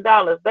 $12 million,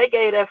 they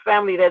gave that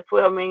family that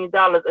 $12 million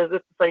as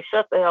if to say,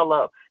 shut the hell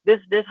up. This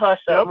hush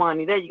up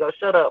money. There you go.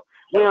 Shut up.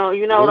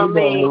 You know what I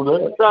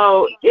mean?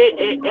 So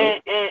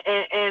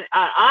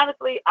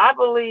honestly, I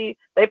believe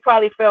they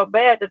probably felt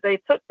bad that they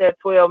took that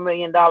 $12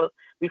 million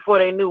before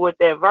they knew what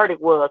that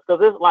verdict was.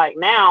 Because it's like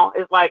now,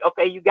 it's like,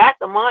 okay, you got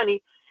the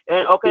money,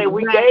 and okay,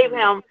 we gave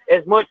him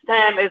as much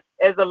time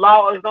as the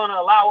law is going to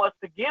allow us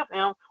to give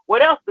him.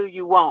 What else do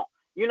you want?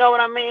 You know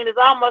what I mean? It's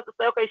almost to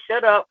say, okay,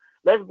 shut up.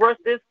 Let's brush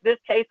this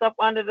case up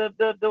under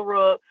the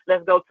rug.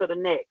 Let's go to the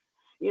next.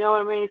 You know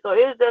what I mean? So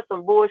it's just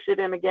some bullshit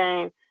in the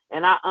game.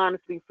 And I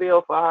honestly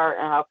feel for her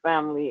and her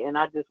family, and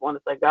I just want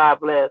to say God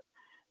bless.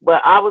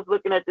 But I was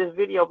looking at this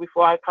video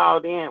before I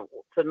called in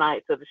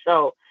tonight to the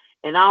show,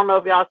 and I don't know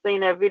if y'all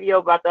seen that video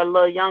about that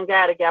little young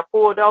guy that got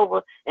pulled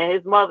over, and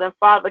his mother and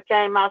father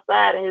came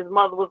outside, and his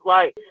mother was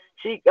like,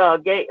 she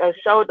showed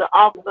the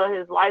officer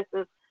his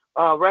license,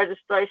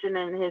 registration,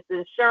 and his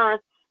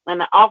insurance,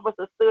 and the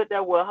officer stood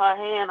there with her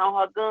hand on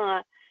her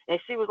gun, and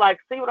she was like,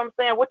 see what I'm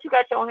saying? What you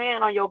got your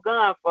hand on your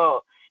gun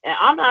for? And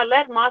I'm not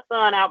letting my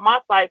son out my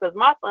sight, because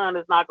my son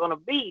is not going to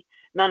be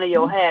none of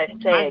your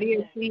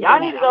hashtags. Y'all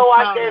need to go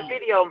watch that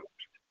video.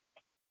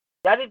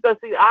 Y'all need to go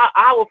see.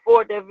 I will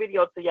forward that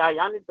video to y'all.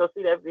 Y'all need to go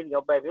see that video,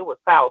 baby. It was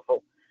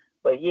powerful.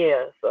 But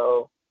yeah,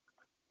 so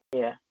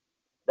yeah,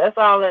 that's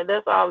all it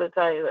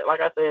tells you. Like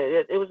I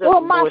said, it was just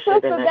my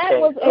bullshit sister, in that case.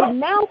 was a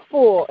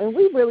mouthful, and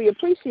we really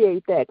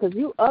appreciate that, because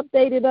you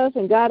updated us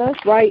and got us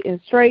right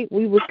and straight.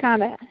 We was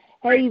kind of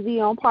hazy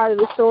on part of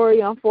the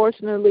story,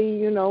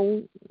 unfortunately,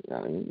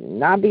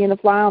 not being a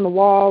fly on the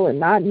wall and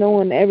not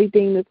knowing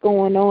everything that's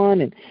going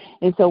on.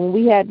 And so when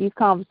we had these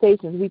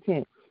conversations, we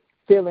can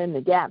fill in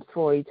the gaps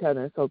for each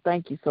other. And so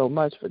thank you so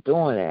much for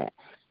doing that.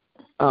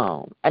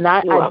 And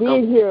I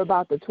did hear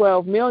about the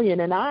 $12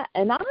 million, and I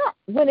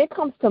when it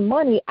comes to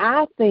money,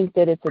 I think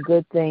that it's a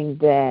good thing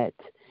that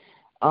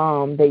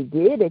they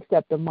did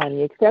accept the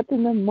money.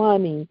 Accepting the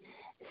money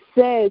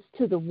says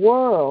to the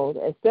world,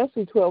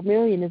 especially $12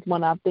 million is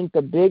one, I think,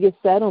 the biggest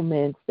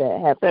settlements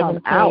that have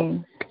come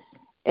out.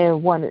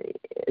 And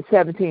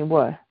 17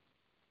 what?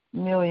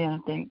 Million, I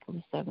think it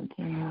was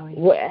 17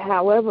 million. Well,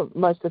 however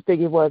much the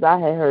figure was, I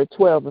had heard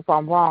 12. If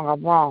I'm wrong,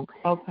 I'm wrong.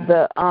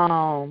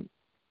 Okay.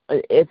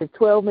 If it's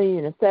 12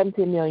 million or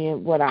 17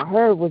 million, what I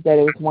heard was that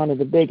it was one of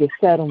the biggest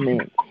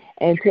settlements.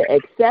 And to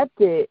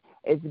accept it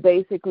is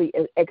basically,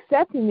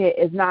 accepting it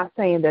is not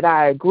saying that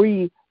I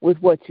agree with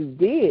what you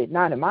did,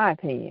 not in my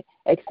opinion.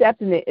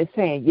 Accepting it is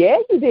saying, yeah,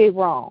 you did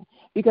wrong.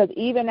 Because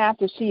even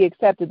after she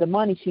accepted the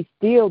money, she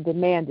still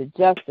demanded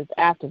justice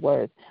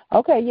afterwards.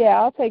 Okay, yeah,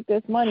 I'll take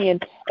this money.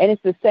 And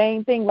it's the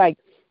same thing. Like,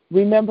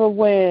 remember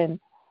when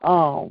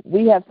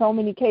we have so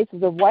many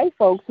cases of white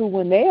folks who,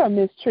 when they are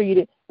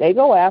mistreated, they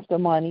go after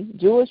money.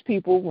 Jewish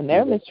people, when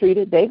they're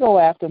mistreated, they go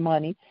after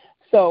money.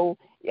 So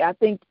I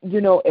think,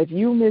 if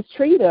you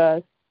mistreat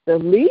us, the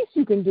least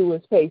you can do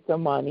is pay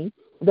some money.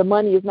 The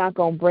money is not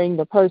going to bring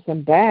the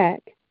person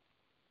back.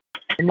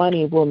 The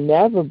money will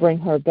never bring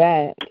her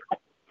back.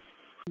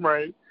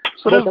 Right.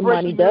 So what the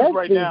money does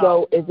right do, now,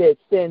 though, is it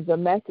sends a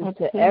message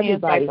to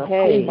everybody. It's like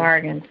hey, a plea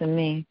bargain to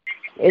me.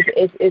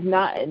 It's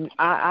not.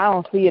 I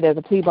don't see it as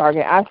a plea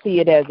bargain. I see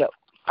it as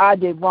I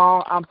did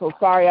wrong. I'm so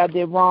sorry I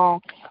did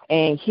wrong.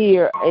 And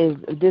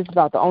this is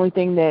about the only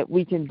thing that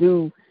we can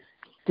do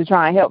to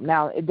try and help.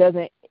 Now,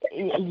 they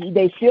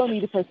still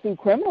need to pursue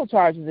criminal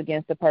charges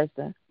against the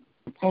person.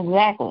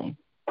 Exactly.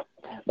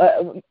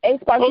 But,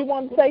 A-Spark, you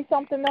want to say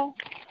something, though?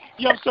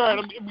 Yeah, I'm sorry.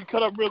 Let me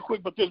cut up real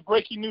quick, but there's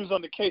breaking news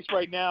on the case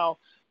right now.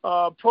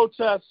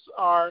 Protesters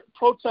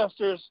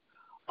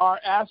are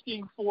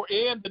asking for,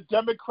 and the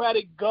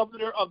Democratic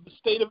governor of the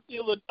state of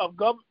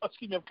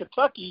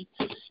Kentucky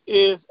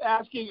is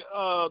asking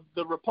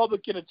the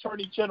Republican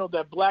Attorney General,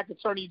 that black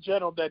Attorney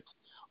General, that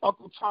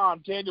Uncle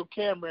Tom, Daniel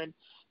Cameron,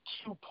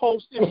 to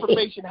post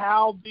information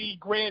how the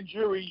grand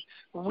jury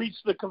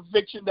reached the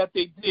conviction that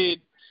they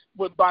did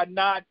by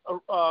not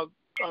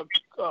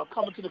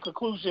coming to the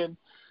conclusion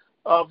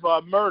of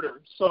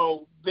murder.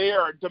 So they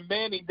are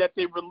demanding that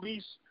they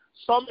release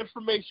some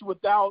information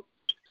without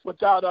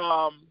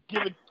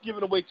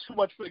giving away too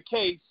much for the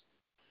case.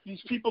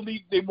 These people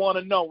they want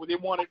to know. They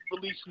want it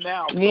released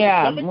now.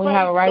 Yeah, so we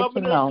have a right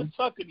to know. Governor of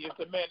Kentucky is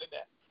demanding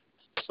that.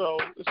 So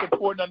it's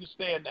important to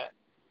understand that.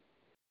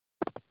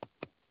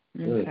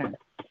 Okay.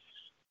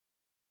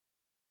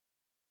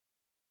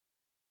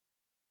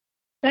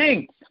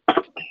 Thanks.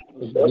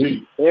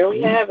 There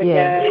we have it,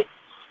 guys.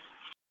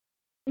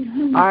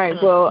 All right.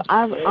 Well,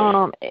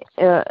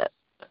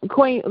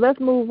 Queen,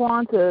 let's move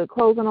on to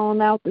closing on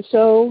out the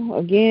show.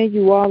 Again,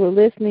 you all are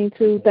listening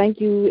to.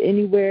 Thank you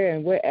anywhere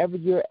and wherever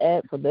you're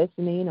at for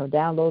listening or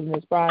downloading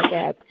this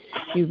broadcast.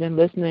 You've been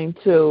listening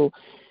to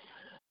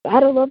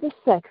Battle of the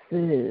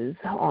Sexes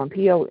on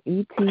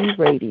P.O.E.T.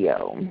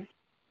 Radio.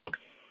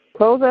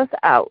 Close us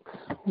out.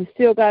 We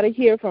still got to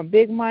hear from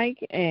Big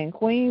Mike and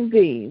Queen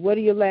V. What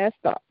are your last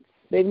thoughts?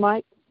 Big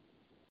Mike?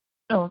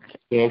 Okay.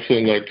 Yeah, I'm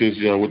saying like this,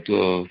 with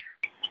the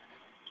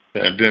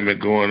pandemic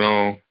going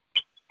on,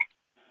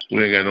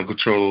 we ain't got no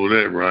control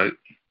over that, right?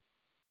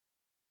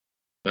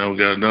 Now we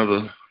got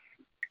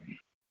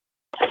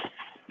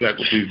back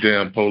with these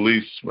damn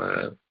police,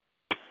 man.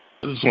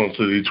 I just want to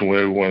tell each and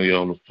every one of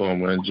y'all on the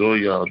phone, man, enjoy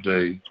y'all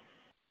day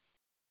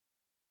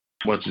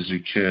as much as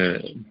you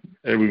can.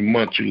 Every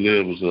month you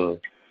live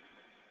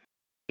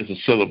is a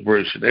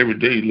celebration. Every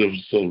day you live is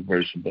a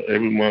celebration, but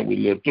every month we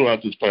live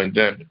throughout this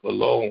pandemic,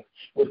 along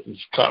with this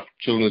cop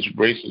killing, this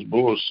racist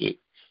bullshit,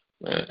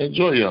 man,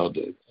 enjoy y'all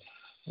day.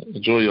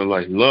 Enjoy your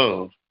life.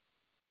 Love.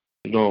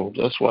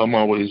 That's why I'm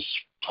always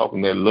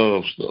talking that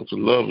love stuff. The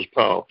love is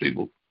power,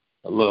 people.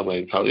 Love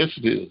ain't power. Yes,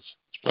 it is.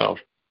 It's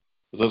powerful.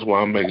 But that's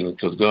why I'm making it,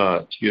 because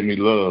God give me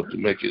love to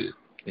make it.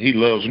 He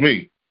loves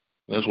me.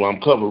 That's why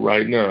I'm covered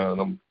right now, and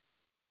I'm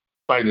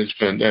fighting this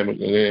pandemic.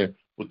 And then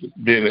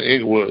being in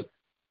Inglewood,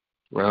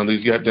 around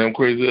these goddamn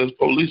crazy-ass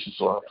police,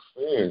 so I'm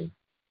saying,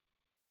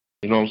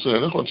 you know what I'm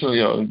saying? That's what I'm telling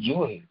y'all.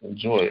 Enjoy it.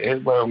 Enjoy it.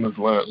 Everybody on this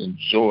line,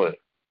 enjoy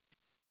it.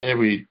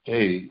 Every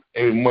day,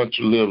 every month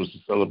you live is a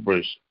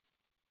celebration.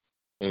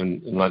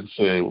 And like I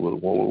said,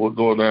 we're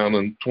going down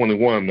in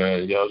 21,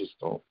 man.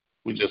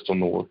 We just don't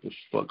know what the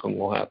fuck is going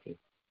to happen.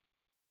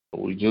 But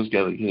we just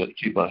got to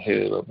keep our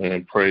head up, man,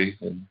 and pray,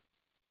 and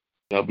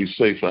y'all be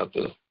safe out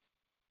there.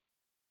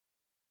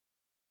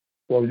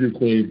 What you,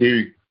 Queen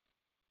B?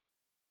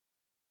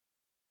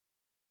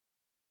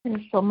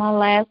 So my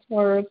last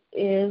words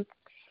is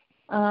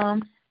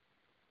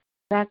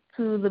back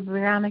to the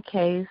Breonna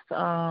case.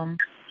 I'm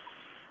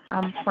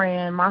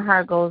praying. My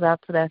heart goes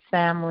out to that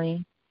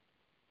family.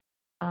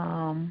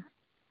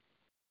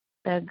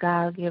 That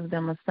God give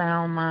them a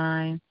sound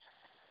mind,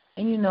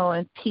 and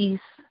and peace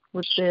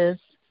with this.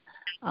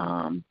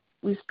 I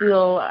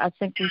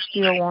think we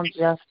still want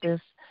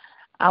justice.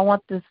 I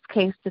want this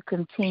case to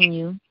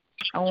continue.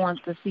 I want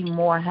to see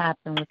more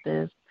happen with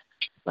this,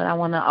 but I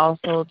want to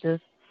also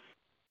just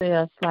say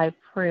a slight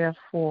prayer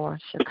for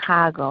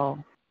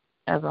Chicago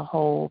as a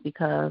whole,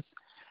 because,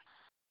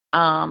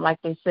 like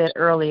they said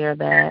earlier,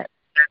 that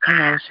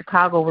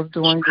Chicago was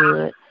doing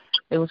good.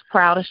 They was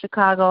proud of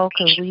Chicago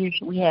because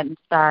we hadn't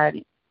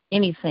started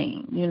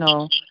anything,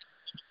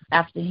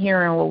 after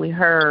hearing what we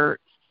heard.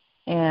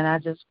 And I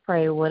just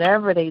pray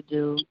whatever they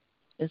do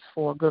is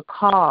for a good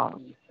cause,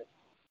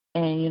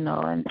 and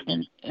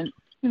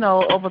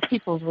over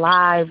people's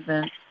lives,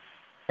 and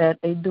that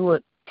they do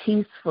it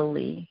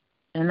peacefully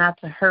and not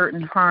to hurt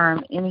and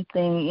harm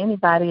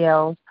anybody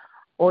else,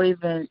 or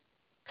even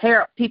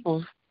tear up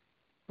people's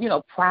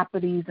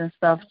properties and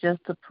stuff just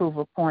to prove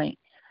a point.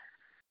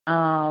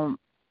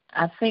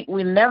 I think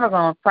we're never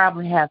going to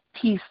probably have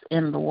peace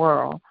in the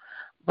world,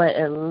 but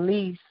at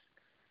least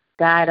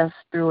guide us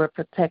through it,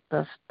 protect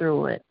us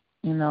through it,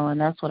 and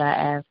that's what I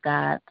ask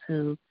God,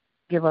 to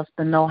give us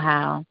the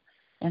know-how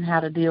and how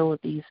to deal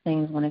with these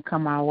things when they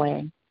come our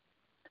way.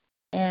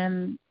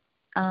 And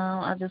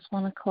I just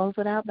want to close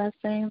it out by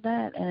saying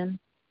that, and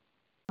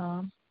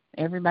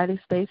everybody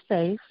stay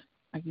safe.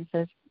 Like you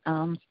said,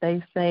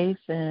 stay safe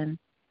and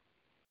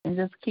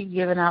just keep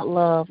giving out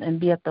love and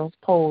be at those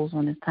polls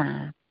when it's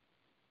time.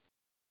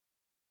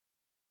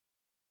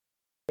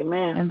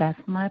 Amen. And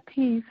that's my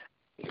piece.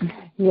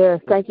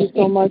 Yes, thank you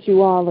so much,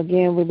 you all.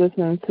 Again, we're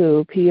listening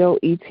to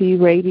P.O.E.T.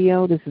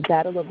 Radio. This is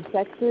Battle of the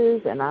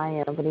Sexes, and I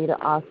am Vanita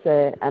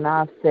Offset, and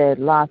I've said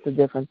lots of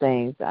different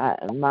things.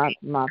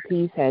 My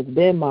piece has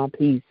been my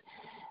piece.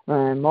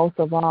 And most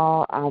of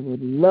all, I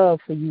would love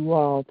for you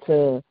all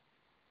to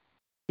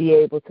be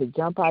able to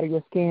jump out of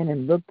your skin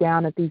and look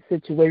down at these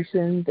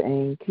situations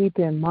and keep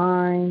in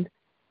mind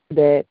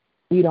that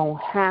we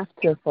don't have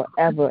to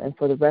forever and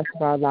for the rest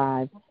of our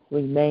lives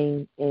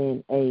remain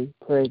in a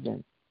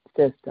prison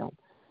system.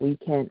 We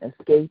can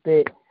escape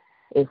it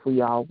if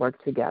we all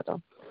work together.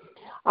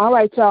 All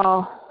right,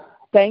 y'all.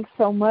 Thanks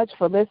so much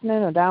for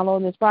listening or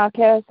downloading this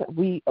podcast.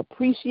 We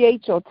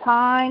appreciate your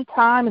time.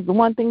 Time is the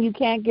one thing you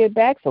can't get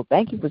back, so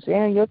thank you for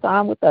sharing your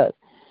time with us.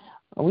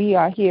 We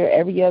are here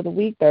every other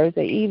week,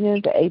 Thursday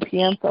evenings at 8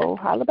 p.m., so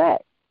holla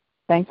back.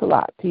 Thanks a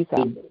lot. Peace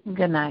out.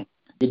 Good night.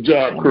 Good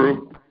job,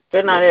 crew.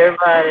 Good night,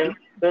 everybody.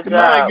 Good job.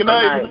 Night. Good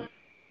night.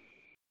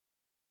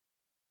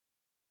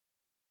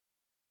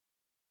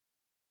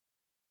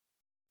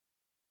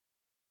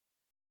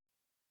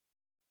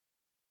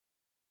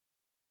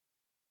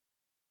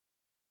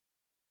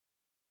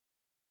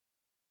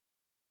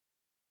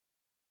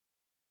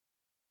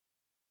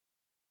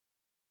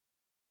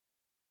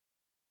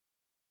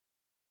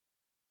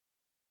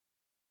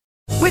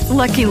 With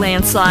Lucky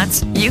Land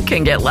Slots, you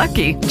can get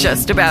lucky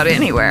just about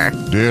anywhere.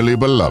 Dearly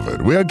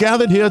beloved, we are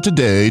gathered here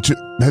today to...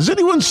 Has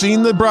anyone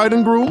seen the bride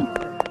and groom?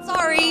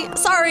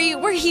 Sorry,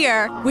 we're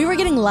here. We were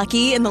getting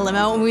lucky in the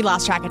limo and we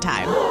lost track of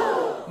time.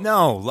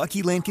 No,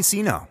 Lucky Land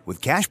Casino,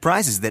 with cash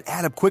prizes that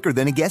add up quicker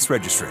than a guest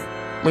registry.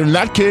 In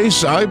that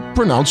case, I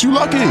pronounce you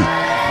lucky.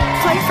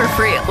 Play for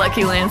free at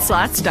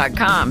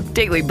LuckyLandSlots.com.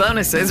 Daily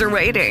bonuses are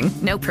waiting.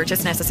 No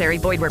purchase necessary.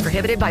 Void where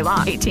prohibited by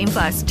law.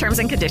 18+. Terms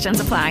and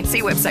conditions apply.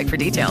 See website for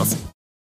details.